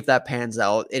 We'll see if that pans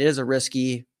out. It is a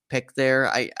risky pick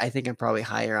there. I think I'm probably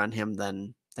higher on him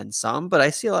than some, but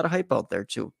I see a lot of hype out there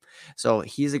too. So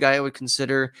he's a guy I would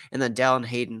consider. And then Dallin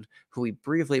Hayden, who we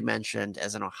briefly mentioned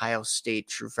as an Ohio State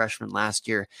true freshman last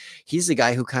year, he's the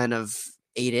guy who kind of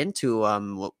ate into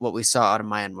what we saw out of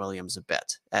Mayan Williams a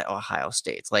bit at Ohio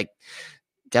State. Like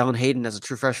Dallin Hayden as a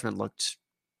true freshman looked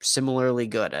similarly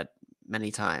good at many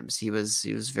times. He was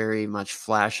very much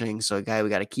flashing. So a guy we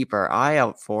got to keep our eye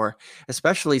out for,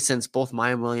 especially since both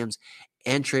Mayan Williams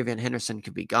and Trevion Henderson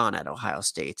could be gone at Ohio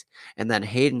State. And then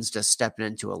Hayden's just stepping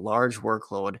into a large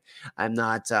workload. I'm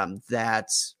not that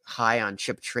high on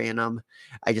Chip Trayanum.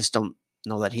 I just don't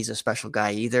know that he's a special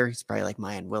guy either. He's probably like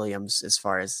Mayan Williams as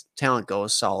far as talent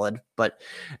goes, solid. But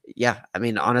yeah, I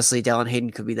mean, honestly, Dallin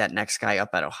Hayden could be that next guy up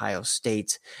at Ohio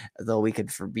State, though we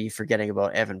could be forgetting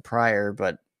about Evan Pryor.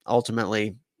 But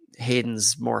ultimately,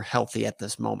 Hayden's more healthy at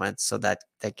this moment, so that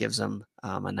gives him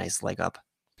a nice leg up.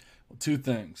 Well, two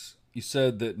things. You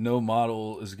said that no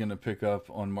model is going to pick up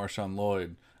on Marshawn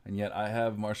Lloyd, and yet I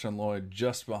have Marshawn Lloyd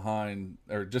just behind,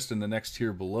 or just in the next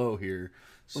tier below here.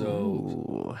 So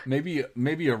Ooh.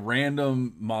 maybe a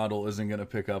random model isn't going to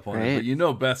pick up on it, but you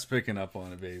know Beth's picking up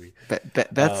on it, baby.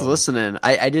 Beth's listening.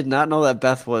 I did not know that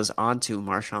Beth was onto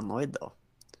Marshawn Lloyd, though.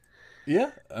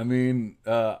 Yeah, I mean,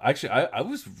 actually, I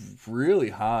was really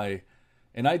high,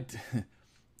 and I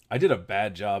did a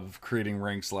bad job of creating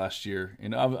ranks last year. You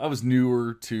know, I was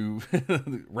newer to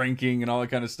ranking and all that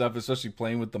kind of stuff, especially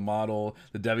playing with the model,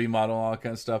 the Devy model, all that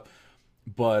kind of stuff.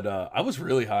 But I was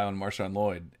really high on Marshawn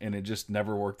Lloyd, and it just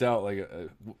never worked out. Like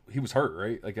he was hurt,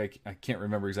 right? Like I can't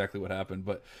remember exactly what happened,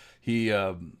 but he,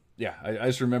 I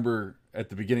just remember at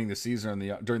the beginning of the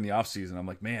season during the off season, I'm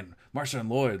like, man, Marshawn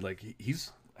Lloyd, like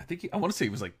I want to say he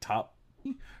was like top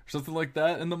or something like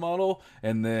that in the model,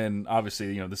 and then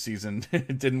obviously the season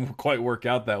didn't quite work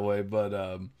out that way,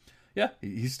 but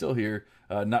he's still here,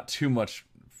 not too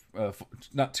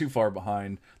far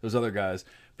behind those other guys.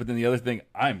 But then the other thing,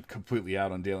 I'm completely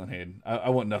out on Dallin Hayden.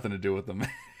 I want nothing to do with them.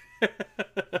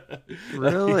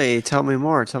 Really? Tell me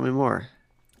more.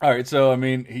 All right, so I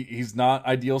mean, he's not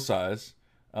ideal size.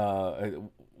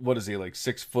 What is he, like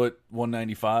 6 foot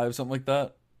 195, something like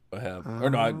that? I have or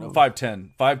no,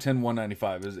 5'10",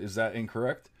 195. Is that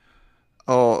incorrect?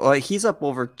 Oh, like he's up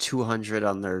over 200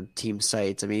 on their team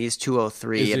sites. I mean, he's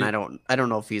 203, and I don't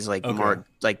know if he's like more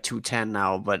like 210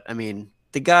 now, but I mean,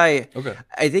 the guy. Okay.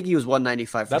 I think he was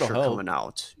 195 for sure coming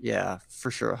out. Yeah,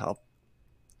 for sure, help.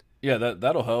 Yeah,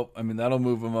 that'll help. I mean, that'll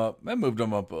move him up. That moved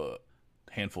him up a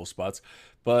handful of spots,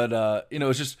 but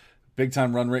it's just big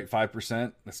time run rate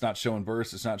 5%. It's not showing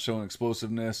burst. It's not showing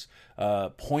explosiveness.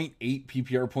 0.8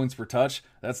 PPR points per touch.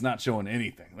 That's not showing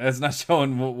anything. That's not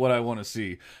showing what I want to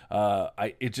see.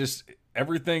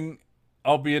 Everything,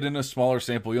 albeit in a smaller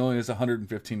sample. He only has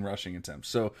 115 rushing attempts.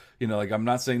 So I'm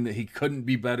not saying that he couldn't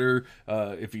be better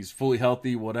if he's fully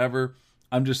healthy, whatever.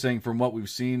 I'm just saying from what we've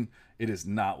seen, it is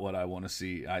not what I want to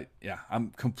see. I'm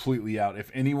completely out. If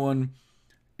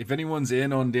anyone's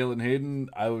in on Dallin Hayden,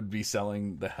 I would be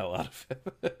selling the hell out of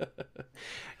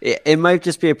it. It might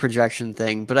just be a projection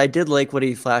thing, but I did like what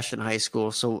he flashed in high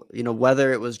school. So,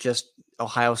 whether it was just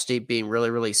Ohio State being really,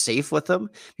 really safe with him,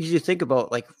 because you think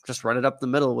about like just run it up the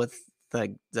middle with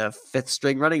the fifth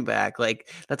string running back, like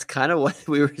that's kind of what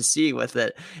we were seeing with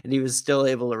it. And he was still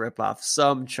able to rip off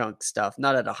some chunk stuff,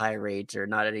 not at a high rate or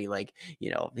not any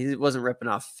he wasn't ripping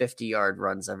off 50-yard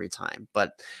runs every time,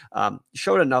 but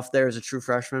showed enough there as a true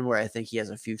freshman where I think he has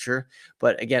a future.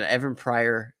 But again, Evan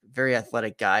Pryor, very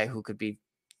athletic guy who could be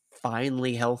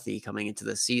finally healthy coming into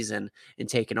the season and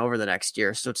taking over the next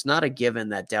year. So it's not a given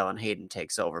that Dallin Hayden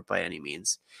takes over by any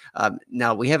means.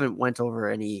 Now we haven't went over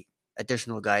any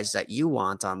additional guys that you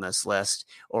want on this list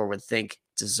or would think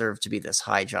deserve to be this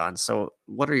high, John. So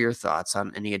what are your thoughts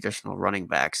on any additional running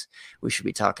backs we should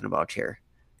be talking about here?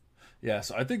 Yeah,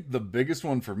 so I think the biggest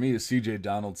one for me is CJ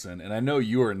Donaldson. And I know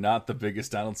you are not the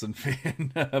biggest Donaldson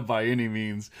fan by any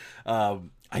means.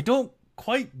 I don't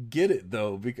quite get it,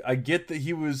 though. I get that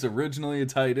he was originally a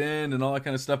tight end and all that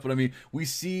kind of stuff. But I mean, we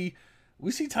see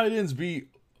tight ends be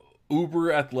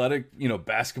uber athletic,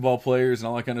 basketball players and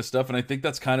all that kind of stuff. And I think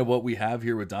that's kind of what we have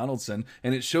here with Donaldson.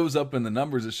 And it shows up in the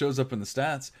numbers. It shows up in the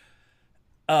stats.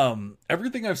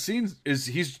 Everything I've seen is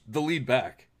he's the lead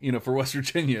back, for West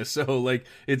Virginia. So like,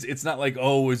 it's not like,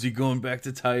 oh, is he going back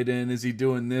to tight end? Is he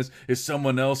doing this? Is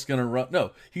someone else going to run?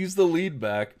 No, he's the lead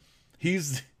back.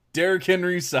 He's Derrick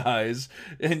Henry size.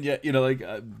 And yet,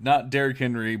 not Derrick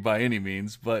Henry by any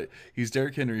means, but he's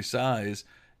Derrick Henry size.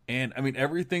 And I mean,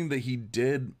 everything that he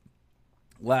did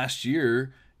last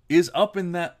year is up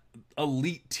in that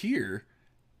elite tier,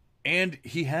 and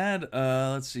he had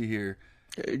let's see here,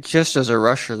 just as a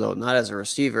rusher though, not as a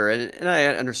receiver, and I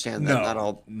understand that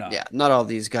not all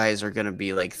these guys are going to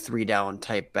be like 3-down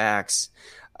type backs,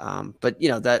 but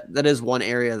that is one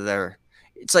area there.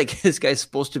 It's like this guy's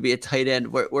supposed to be a tight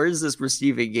end. Where is this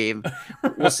receiving game?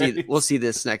 We'll see. Right. We'll see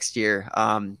this next year.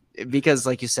 Because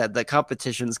like you said, the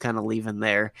competition's kind of leaving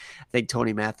there. I think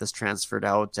Tony Mathis transferred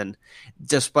out, and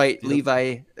despite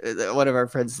Levi, one of our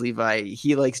friends, Levi,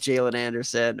 he likes Jalen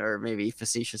Anderson, or maybe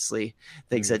facetiously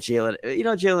thinks that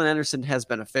Jalen Anderson has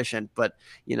been efficient, but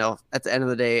at the end of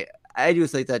the day, I do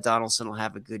think that Donaldson will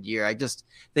have a good year. I just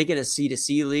think in a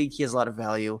C2C league, he has a lot of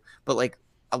value, but like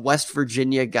a West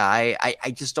Virginia guy.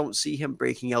 I just don't see him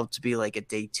breaking out to be like a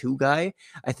day 2 guy.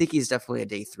 I think he's definitely a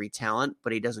day 3 talent,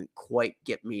 but he doesn't quite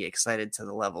get me excited to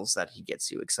the levels that he gets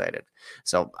you excited.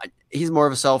 So he's more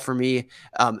of a sell for me,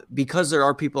 because there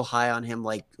are people high on him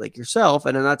like yourself.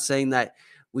 And I'm not saying that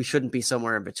we shouldn't be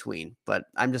somewhere in between, but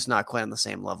I'm just not quite on the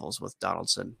same levels with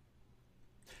Donaldson.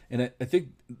 And I think,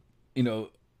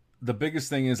 the biggest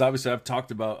thing is, obviously I've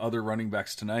talked about other running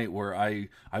backs tonight where I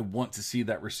want to see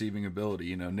that receiving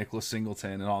ability, Nicholas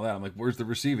Singleton and all that. I'm like, where's the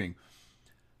receiving?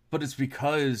 But it's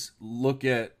because look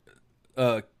at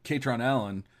Katron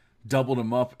Allen doubled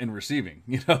him up in receiving.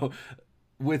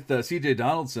 With CJ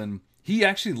Donaldson, he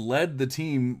actually led the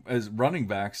team as running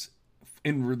backs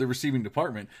in the receiving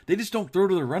department. They just don't throw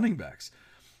to the running backs.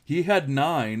 He had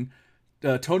 9.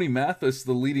 Tony Mathis,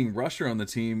 the leading rusher on the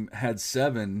team, had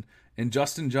 7. And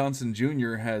Justin Johnson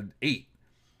Jr. had 8.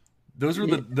 Those were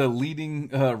the leading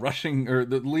rushing or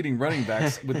the leading running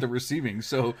backs with the receiving.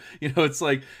 So it's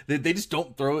like they just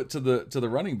don't throw it to the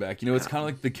running back. It's kind of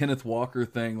like the Kenneth Walker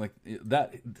thing, like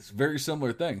that. It's a very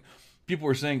similar thing. People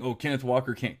were saying, "Oh, Kenneth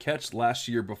Walker can't catch" last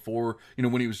year before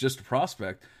when he was just a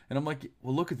prospect, and I'm like,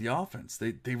 well, look at the offense.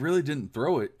 They really didn't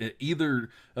throw it at either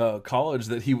college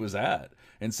that he was at.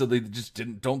 And so they just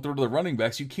don't throw to the running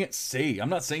backs. You can't say, I'm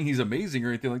not saying he's amazing or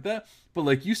anything like that, but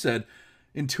like you said,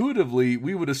 intuitively,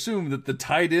 we would assume that the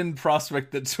tight end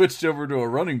prospect that switched over to a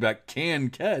running back can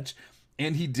catch,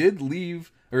 and he did lead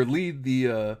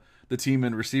the team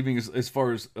in receiving as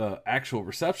far as actual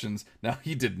receptions. Now,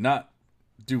 he did not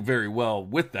do very well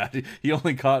with that. He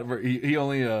only caught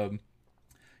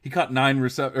he caught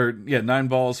 9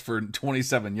 balls for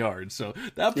 27 yards. So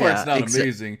that part's not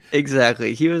amazing.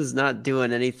 Exactly. He was not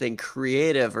doing anything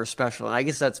creative or special. And I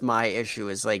guess that's my issue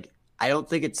is like, I don't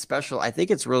think it's special. I think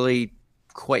it's really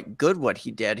quite good what he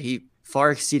did. He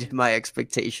far exceeded my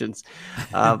expectations.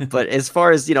 But as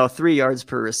far as, 3 yards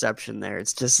per reception there,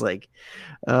 it's just like,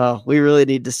 we really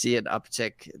need to see an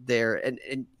uptick there.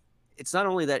 And it's not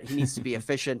only that he needs to be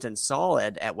efficient and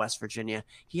solid at West Virginia,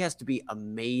 he has to be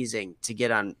amazing to get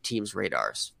on teams'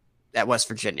 radars at West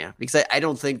Virginia, because I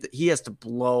don't think that he has to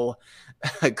blow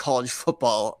college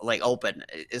football like open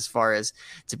as far as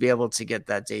to be able to get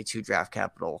that day 2 draft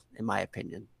capital, in my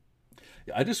opinion.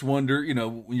 I just wonder,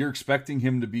 you're expecting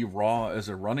him to be raw as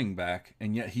a running back,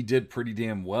 and yet he did pretty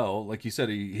damn well. Like you said,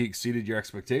 he exceeded your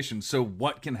expectations. So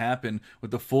what can happen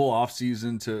with the full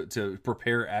offseason to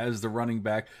prepare as the running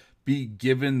back, be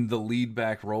given the lead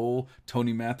back role?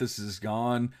 Tony Mathis is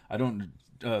gone. I don't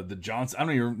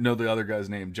even know the other guy's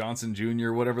name, Johnson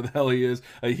Jr., whatever the hell he is.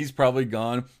 He's probably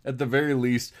gone. At the very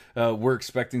least, we're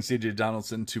expecting CJ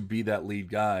Donaldson to be that lead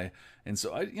guy. And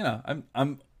so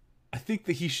I think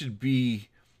that he should be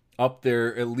up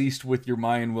there at least with your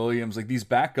Mayan Williams, like these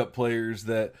backup players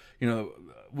that,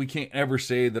 we can't ever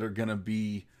say that are going to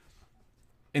be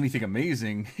anything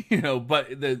amazing, but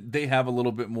they have a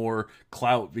little bit more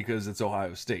clout because it's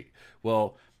Ohio State.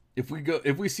 Well, if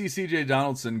we see CJ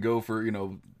Donaldson go for,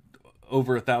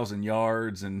 over 1,000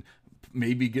 yards and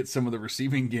maybe get some of the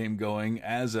receiving game going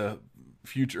as a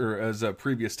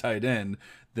previous tight end,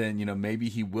 then, maybe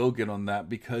he will get on that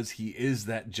because he is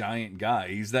that giant guy.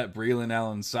 He's that Braylon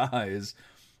Allen size.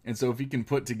 And so if he can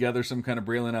put together some kind of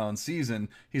Braylon Allen season,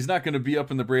 he's not going to be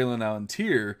up in the Braylon Allen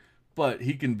tier, but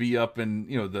he can be up in,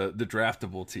 the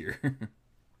draftable tier.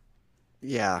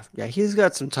 Yeah. He's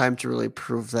got some time to really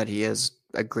prove that he is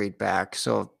a great back.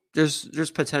 So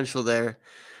there's potential there.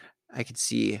 I could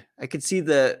see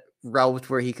the route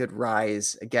where he could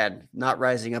rise again, not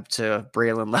rising up to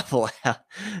Braylon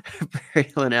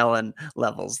Allen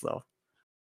levels though.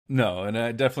 No, and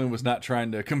I definitely was not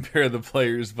trying to compare the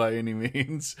players by any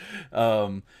means.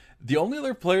 The only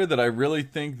other player that I really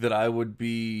think that I would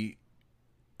be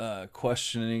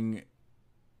questioning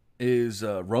is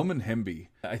Roman Hemby.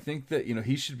 I think that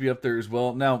he should be up there as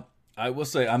well. Now, I will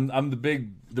say I'm the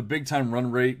big time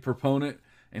run rate proponent,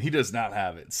 and he does not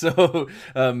have it. So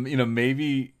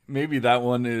maybe that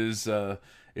one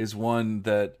is one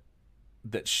that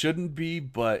shouldn't be,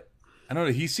 but I don't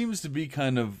know. He seems to be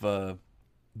kind of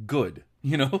good,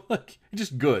 like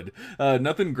just good.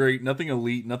 Nothing great, nothing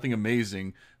elite, nothing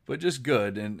amazing, but just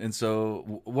good. And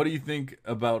so what do you think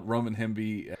about Roman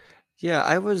Hemby? Yeah,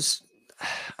 I was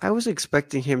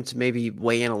expecting him to maybe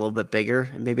weigh in a little bit bigger,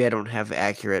 and maybe I don't have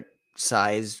accurate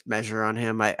size measure on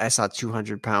him. I saw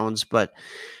 200 pounds, but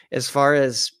as far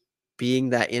as being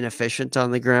that inefficient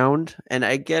on the ground, and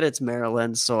I get it's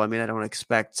Maryland, so I mean, I don't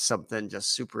expect something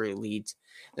just super elite.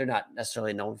 They're not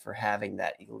necessarily known for having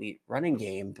that elite running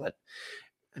game, but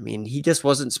I mean, he just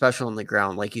wasn't special on the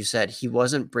ground. Like you said, he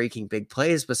wasn't breaking big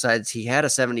plays. Besides, he had a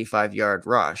 75-yard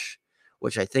rush,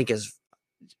 which I think is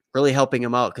really helping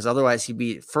him out, because otherwise he'd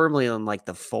be firmly on like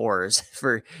the fours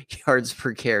for yards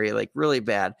per carry, like really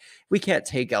bad. We can't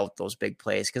take out those big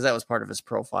plays because that was part of his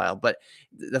profile. But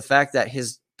the fact that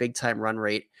his big time run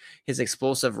rate, his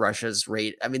explosive rushes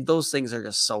rate, I mean, those things are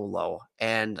just so low.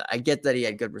 And I get that he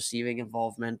had good receiving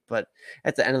involvement, but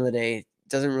at the end of the day,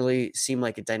 doesn't really seem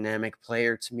like a dynamic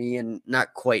player to me, and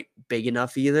not quite big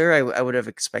enough either. I would have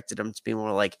expected him to be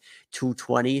more like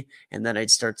 220, and then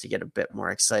I'd start to get a bit more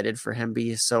excited for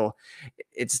Hemby. So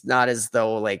it's not as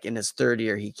though like in his third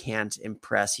year he can't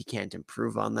impress, he can't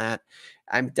improve on that.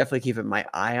 I'm definitely keeping my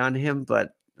eye on him, but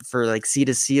for like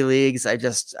C2C leagues,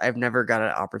 I've never got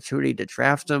an opportunity to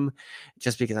draft him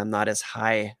just because I'm not as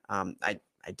high. I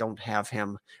don't have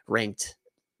him ranked,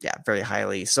 yeah, very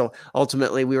highly. So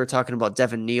ultimately, we were talking about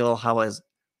Devin Neal, how I was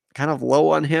kind of low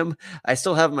on him. I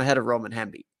still have him ahead of Roman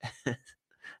Hemby.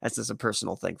 That's just a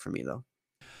personal thing for me, though.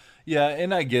 Yeah,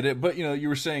 and I get it, but you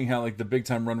were saying how like the big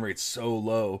time run rate's so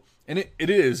low, and it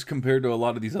is compared to a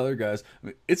lot of these other guys. I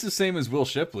mean, it's the same as Will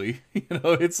Shipley.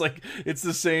 It's like it's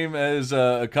the same as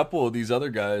a couple of these other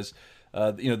guys,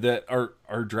 that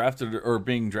are drafted or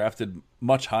being drafted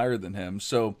much higher than him.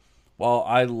 So while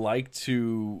I like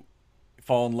to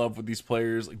fall in love with these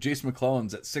players, like Jason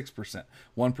McClellan's at 6%,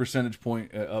 1 percentage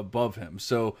point above him.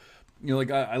 So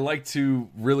like I like to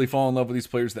really fall in love with these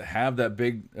players that have that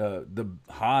the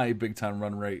high big time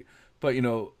run rate. But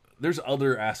there's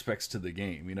other aspects to the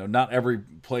game. Not every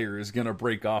player is gonna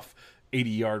break off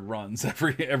 80-yard runs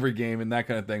every game and that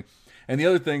kind of thing. And the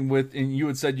other thing and you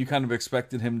had said you kind of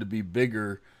expected him to be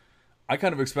bigger. I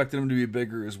kind of expected him to be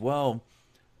bigger as well.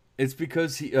 It's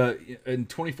because he in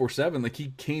 24/7, like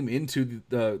he came into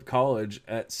the college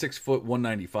at 6 foot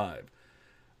 195.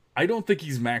 I don't think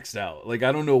he's maxed out. Like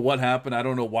I don't know what happened. I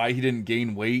don't know why he didn't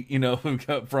gain weight,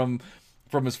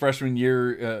 from his freshman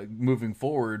year moving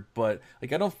forward. But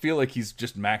like I don't feel like he's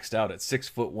just maxed out at 6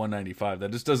 foot 195.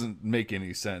 That just doesn't make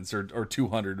any sense. Or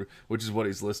 200, which is what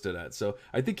he's listed at. So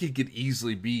I think he could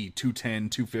easily be 210,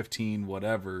 215,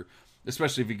 whatever.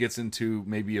 Especially if he gets into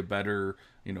maybe a better,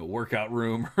 workout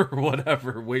room or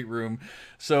whatever, weight room.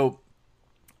 So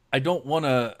I don't want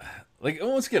to, like,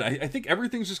 once again, I think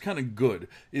everything's just kind of good.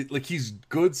 Like, he's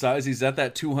good size. He's at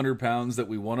that 200 pounds that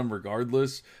we want him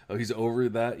regardless. He's over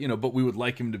that, but we would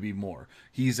like him to be more.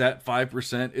 He's at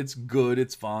 5%. It's good.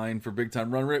 It's fine for big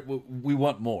time run rate. We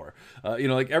want more.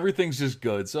 Like, everything's just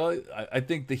good. So I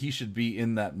think that he should be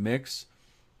in that mix.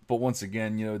 But once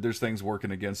again, there's things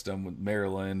working against him with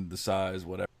Maryland, the size,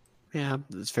 whatever. Yeah,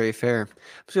 that's very fair. I'm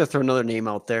just going to throw another name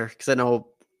out there because I know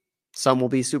some will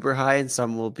be super high and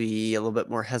some will be a little bit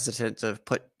more hesitant to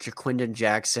put Jaquindon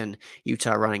Jackson,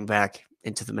 Utah running back,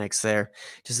 into the mix there.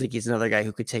 Just think he's another guy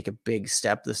who could take a big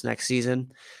step this next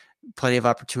season. Plenty of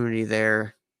opportunity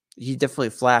there. He definitely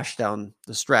flashed down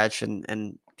the stretch,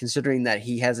 and considering that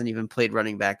he hasn't even played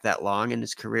running back that long in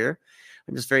his career,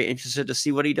 I'm just very interested to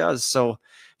see what he does. So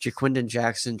Jaquindon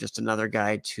Jackson, just another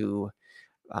guy to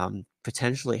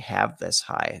potentially have this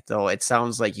high, though it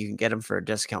sounds like you can get him for a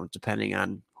discount depending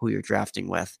on who you're drafting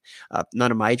with.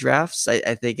 None of my drafts,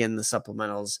 I think in the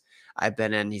supplementals I've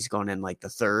been in, he's going in like the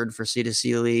third for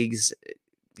C2C leagues.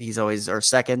 He's always, or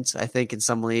second, I think, in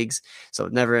some leagues. So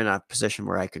never in a position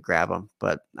where I could grab him,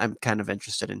 but I'm kind of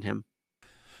interested in him.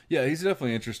 Yeah, he's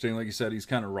definitely interesting. Like you said, he's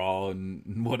kind of raw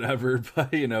and whatever,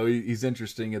 but he's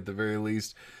interesting at the very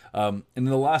least. And then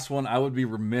the last one, I would be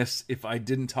remiss if I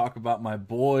didn't talk about my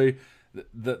boy,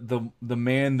 the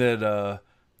man that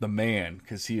the man,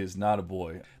 because he is not a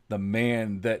boy, the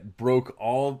man that broke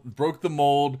the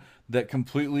mold, that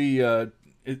completely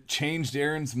it changed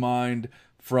Aaron's mind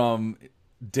from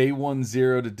day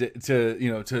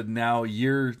 1-0 to now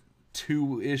year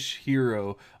 2-ish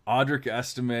hero, Audric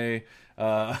Estime.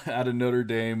 Out of Notre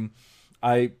Dame.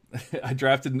 I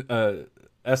drafted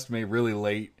Estime really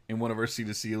late in one of our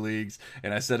C2C leagues,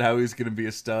 and I said how he was going to be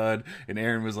a stud, and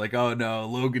Aaron was like, oh no,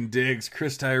 Logan Diggs,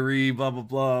 Chris Tyree, blah, blah,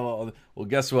 blah. Well,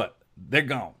 guess what? They're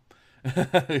gone.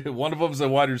 One of them's a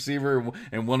wide receiver,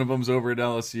 and one of them's over at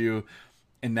LSU,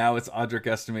 and now it's Audric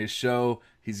Estime's show.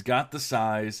 He's got the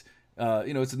size.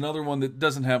 It's another one that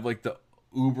doesn't have like the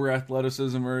uber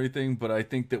athleticism or anything, but I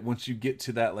think that once you get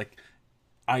to that like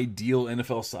ideal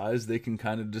NFL size, they can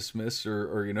kind of dismiss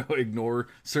or ignore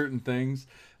certain things,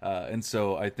 and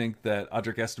so I think that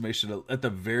Audric Estime should at the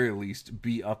very least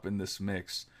be up in this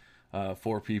mix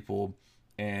for people,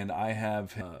 and I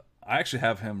actually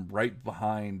have him right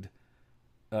behind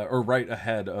or right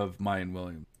ahead of Mayan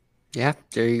Williams. Yeah,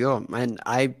 there you go. And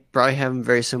I probably have him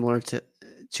very similar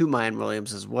to Mayan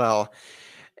Williams as well.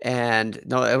 And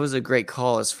no, it was a great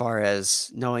call as far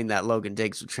as knowing that Logan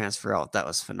Diggs would transfer out. That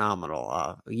was phenomenal.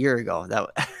 A year ago,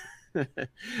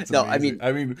 It's No,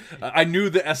 amazing. I knew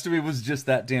the Estime was just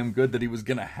that damn good that he was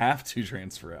gonna have to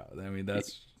transfer out. I mean,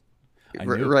 I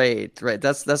knew it. right.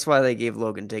 That's why they gave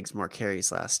Logan Diggs more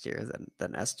carries last year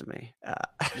than Estime.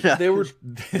 They were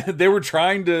they were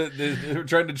trying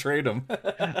to trade him.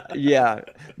 Yeah.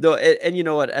 No, and you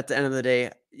know what? At the end of the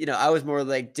day, I was more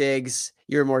like Diggs.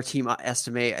 You're more team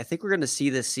estimate. I think we're going to see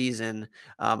this season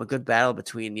a good battle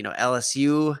between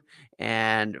LSU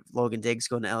and Logan Diggs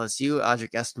going to LSU,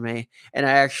 Audric Estime. And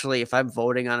I actually, if I'm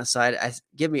voting on a side,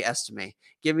 give me Estime.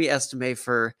 Give me Estime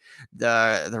for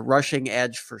the rushing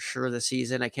edge for sure this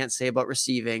season. I can't say about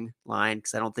receiving line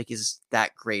because I don't think he's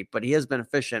that great, but he has been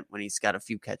efficient when he's got a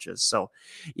few catches. So,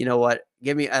 you know what?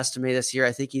 Give me Estime this year.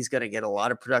 I think he's going to get a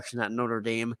lot of production at Notre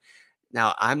Dame.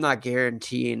 Now, I'm not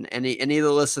guaranteeing any of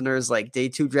the listeners like day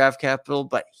 2 draft capital,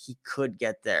 but he could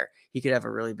get there. He could have a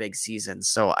really big season.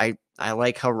 So I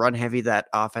like how run heavy that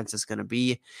offense is going to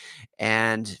be.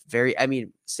 And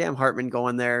Sam Hartman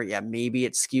going there. Yeah, maybe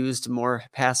it skews to more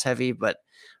pass heavy, but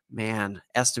man,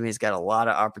 Estime's got a lot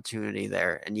of opportunity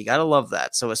there, and you got to love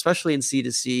that. So especially in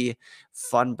C2C,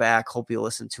 fun back. Hope you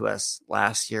listened to us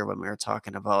last year when we were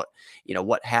talking about,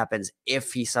 what happens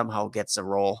if he somehow gets a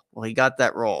role. Well, he got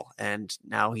that role, and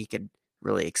now he could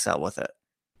really excel with it.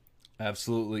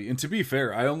 Absolutely. And to be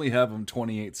fair, I only have him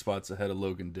 28 spots ahead of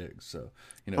Logan Diggs. So,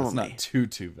 it's not too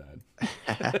bad.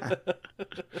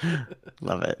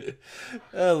 Love it.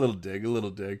 A little dig.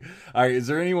 All right. Is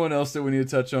there anyone else that we need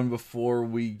to touch on before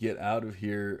we get out of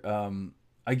here?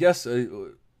 I guess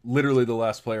literally the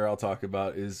last player I'll talk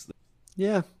about is...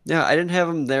 Yeah, I didn't have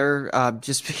him there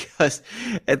just because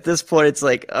at this point it's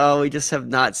like, oh, we just have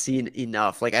not seen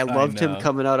enough. Like I loved him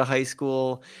coming out of high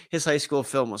school. His high school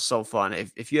film was so fun.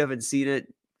 If you haven't seen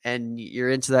it and you're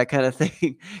into that kind of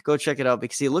thing, go check it out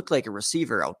because he looked like a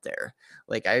receiver out there.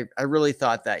 Like I really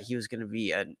thought that he was going to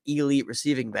be an elite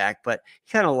receiving back, but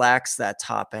he kind of lacks that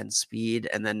top end speed.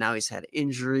 And then now he's had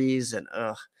injuries and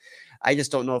I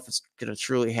just don't know if it's going to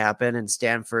truly happen. And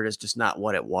Stanford is just not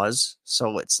what it was.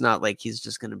 So it's not like he's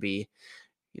just going to be,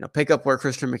 pick up where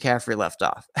Christian McCaffrey left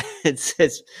off. It's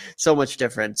so much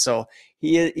different. So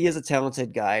he is a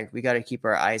talented guy. We got to keep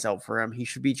our eyes out for him. He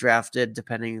should be drafted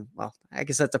I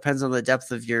guess that depends on the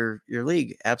depth of your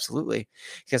league. Absolutely.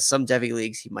 Because some Devy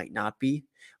leagues he might not be,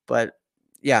 but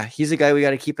yeah, he's a guy we got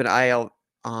to keep an eye out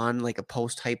on, like a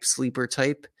post-hype sleeper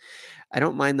type. I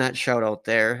don't mind that shout out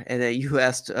there. And then you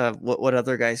asked what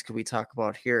other guys could we talk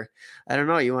about here? I don't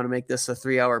know. You want to make this a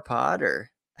 3-hour pod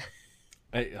or?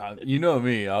 Hey, you know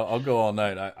me. I'll go all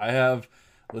night. I have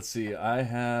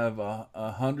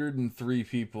 103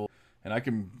 people, and I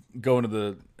can go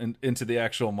into the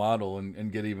actual model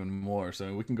and get even more.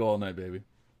 So we can go all night, baby.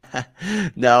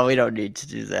 No, we don't need to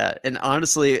do that. And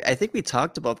honestly, I think we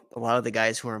talked about a lot of the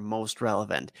guys who are most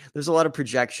relevant. There's a lot of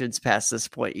projections past this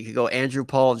point. You could go Andrew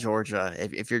Paul, Georgia,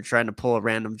 if you're trying to pull a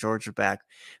random Georgia back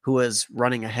who was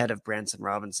running ahead of Branson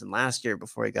Robinson last year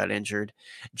before he got injured.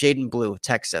 Jaden Blue,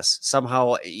 Texas.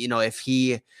 Somehow, if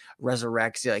he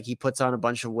resurrects, like he puts on a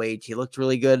bunch of weight, he looked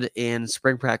really good in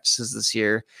spring practices this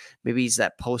year. Maybe he's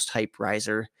that post-hype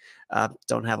riser.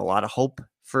 Don't have a lot of hope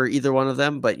for either one of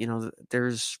them, but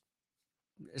there's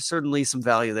certainly some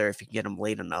value there if you can get them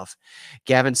late enough.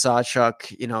 Gavin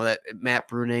Sawchuk, that Matt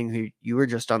Bruning, who you were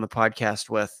just on the podcast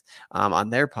with, on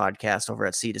their podcast over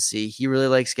at C2C, he really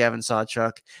likes Gavin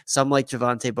Sawchuk. Some like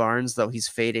Javante Barnes, though he's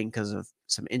fading because of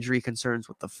some injury concerns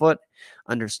with the foot,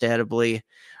 understandably.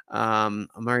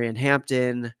 Amarian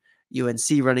Hampton,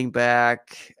 UNC running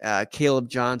back, Caleb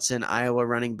Johnson, Iowa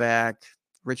running back,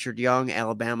 Richard Young,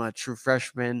 Alabama, true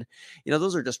freshman.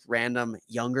 Those are just random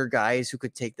younger guys who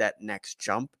could take that next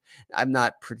jump. I'm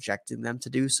not projecting them to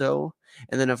do so.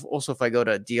 And then if I go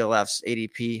to DLF's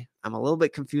ADP, I'm a little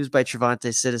bit confused by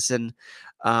Trevante Citizen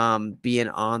being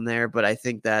on there, but I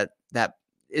think that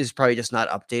is probably just not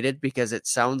updated because it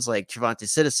sounds like Trevante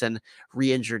Citizen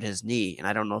re-injured his knee, and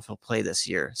I don't know if he'll play this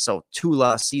year. So 2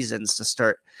 lost seasons to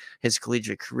start his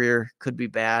collegiate career could be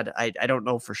bad. I don't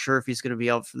know for sure if he's going to be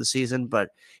out for the season, but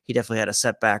he definitely had a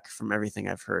setback from everything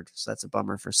I've heard. So that's a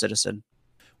bummer for Citizen.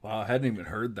 Wow, I hadn't even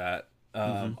heard that.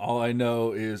 All I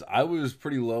know is I was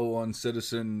pretty low on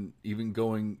Citizen even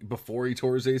going before he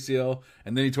tore his ACL,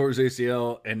 and then he tore his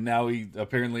ACL, and now he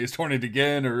apparently has torn it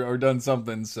again or done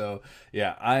something. So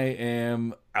yeah, I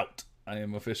am out. I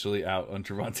am officially out on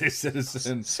Trevante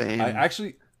Citizen. Same.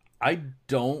 I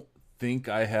don't think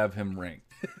I have him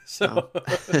ranked. So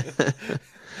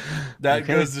that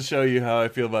goes to show you how I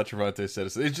feel about Trevante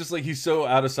Citizen. It's just like he's so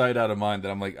out of sight, out of mind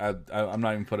that I'm like I'm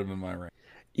not even putting him in my rank.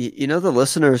 You know, the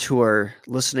listeners who are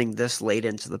listening this late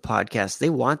into the podcast, they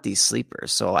want these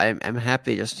sleepers. So I'm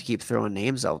happy just to keep throwing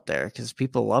names out there because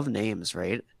people love names,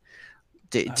 right?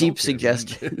 I don't Deep care, man.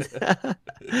 suggestions.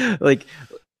 Like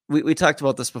we talked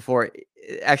about this before.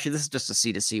 Actually, this is just a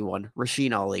C to C one.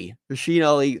 Rasheen Ali. Rasheen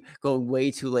Ali going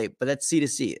way too late, but that's C to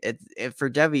C. For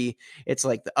Devy, it's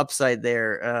like the upside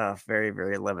there, very,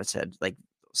 very limited. Like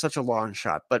such a long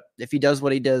shot. But if he does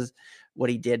what he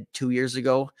did 2 years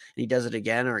ago, and he does it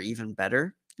again or even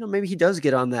better, maybe he does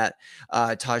get on that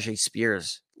Tajay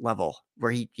Spears level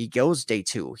where he goes day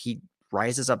two. He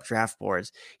rises up draft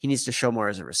boards. He needs to show more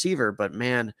as a receiver, but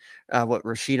man, what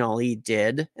Rasheen Ali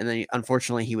did, and then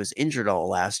unfortunately he was injured all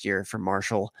last year for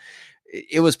Marshall.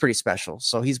 It was pretty special.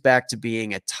 So he's back to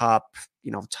being a top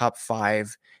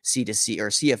 5 C to C or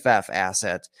CFF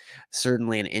asset.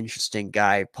 Certainly an interesting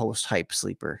guy, post hype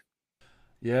sleeper.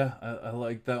 Yeah, I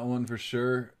like that one for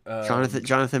sure.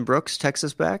 Jonathan Brooks,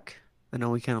 Texas back. I know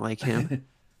we kind of like him.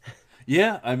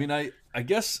 Yeah, I mean, I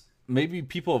guess maybe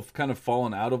people have kind of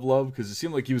fallen out of love because it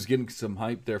seemed like he was getting some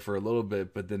hype there for a little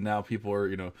bit, but then now people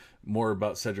are more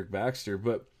about Cedric Baxter.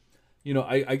 But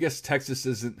I guess Texas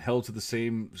isn't held to the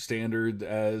same standard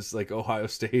as like Ohio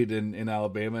State and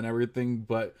Alabama and everything.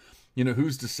 But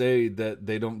who's to say that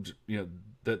they don't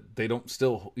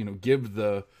still give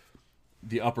the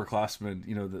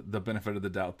upperclassmen, the benefit of the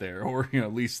doubt there, or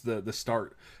at least the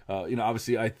start.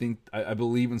 Obviously, I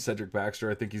believe in Cedric Baxter.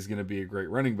 I think he's going to be a great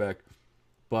running back,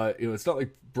 but it's not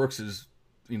like Brooks is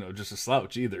just a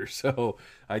slouch either. So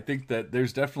I think that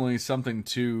there's definitely something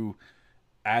to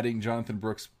adding Jonathan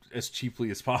Brooks as cheaply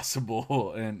as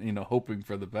possible, and hoping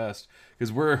for the best,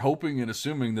 because we're hoping and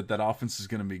assuming that offense is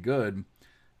going to be good.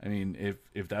 I mean,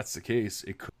 if that's the case,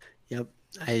 it could. Yep.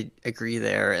 I agree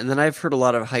there. And then I've heard a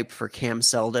lot of hype for Cam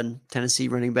Seldon, Tennessee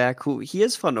running back, who he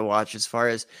is fun to watch as far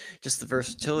as just the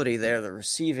versatility there, the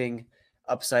receiving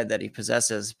upside that he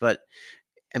possesses. But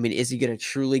I mean, is he going to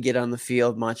truly get on the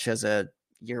field much as a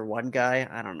year one guy?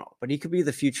 I don't know, but he could be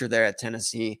the future there at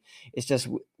Tennessee. It's just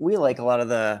we like a lot of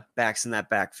the backs in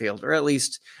that backfield, or at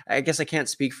least I guess I can't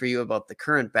speak for you about the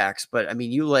current backs, but I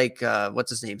mean, you like what's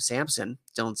his name,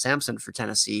 Dylan Sampson for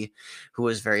Tennessee, who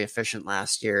was very efficient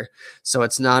last year. So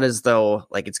it's not as though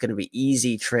like it's going to be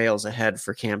easy trails ahead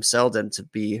for Cam Seldon to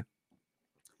be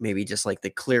maybe just like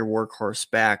the clear workhorse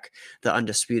back, the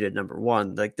undisputed number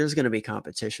one. Like there's going to be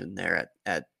competition there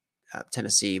at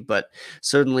Tennessee, but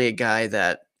certainly a guy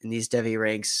that in these Devy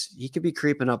ranks, he could be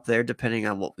creeping up there depending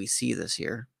on what we see this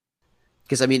year.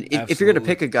 Because I mean, if you're going to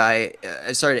pick a guy,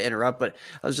 sorry to interrupt, but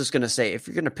I was just going to say, if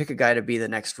you're going to pick a guy to be the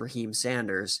next Raheem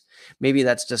Sanders, maybe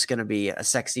that's just going to be a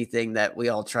sexy thing that we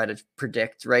all try to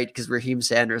predict, right? Because Raheem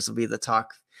Sanders will be the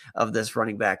talk of this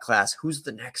running back class. Who's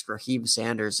the next Raheem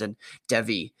Sanders and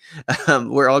Devy?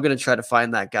 We're all going to try to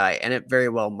find that guy, and it very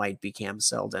well might be Cam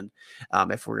Seldon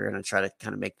if we're going to try to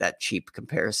kind of make that cheap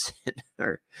comparison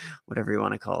or whatever you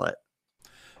want to call it.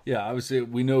 Yeah, obviously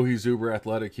we know he's uber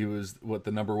athletic. He was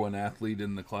the number one athlete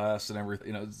in the class and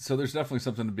everything. So there's definitely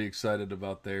something to be excited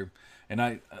about there.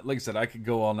 And like I said, I could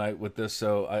go all night with this,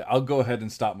 so I'll go ahead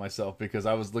and stop myself because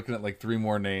I was looking at like 3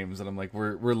 more names, and I'm like,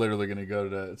 we're literally gonna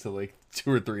go to like 2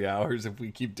 or 3 hours if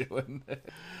we keep doing it.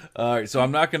 All right, so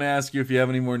I'm not gonna ask you if you have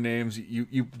any more names.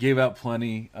 You gave out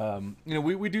plenty.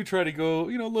 We do try to go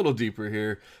a little deeper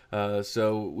here.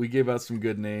 So we gave out some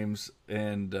good names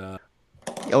and.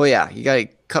 Oh yeah, you got to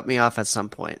cut me off at some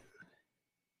point.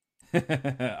 All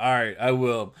right, I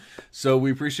will. So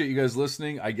we appreciate you guys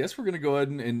listening. I guess we're going to go ahead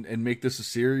and make this a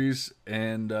series,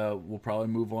 and we'll probably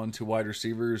move on to wide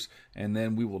receivers, and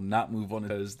then we will not move on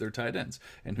because they're tight ends,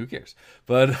 and who cares?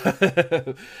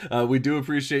 But we do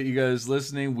appreciate you guys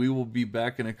listening. We will be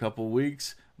back in a couple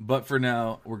weeks, but for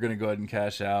now, we're going to go ahead and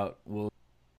cash out. We'll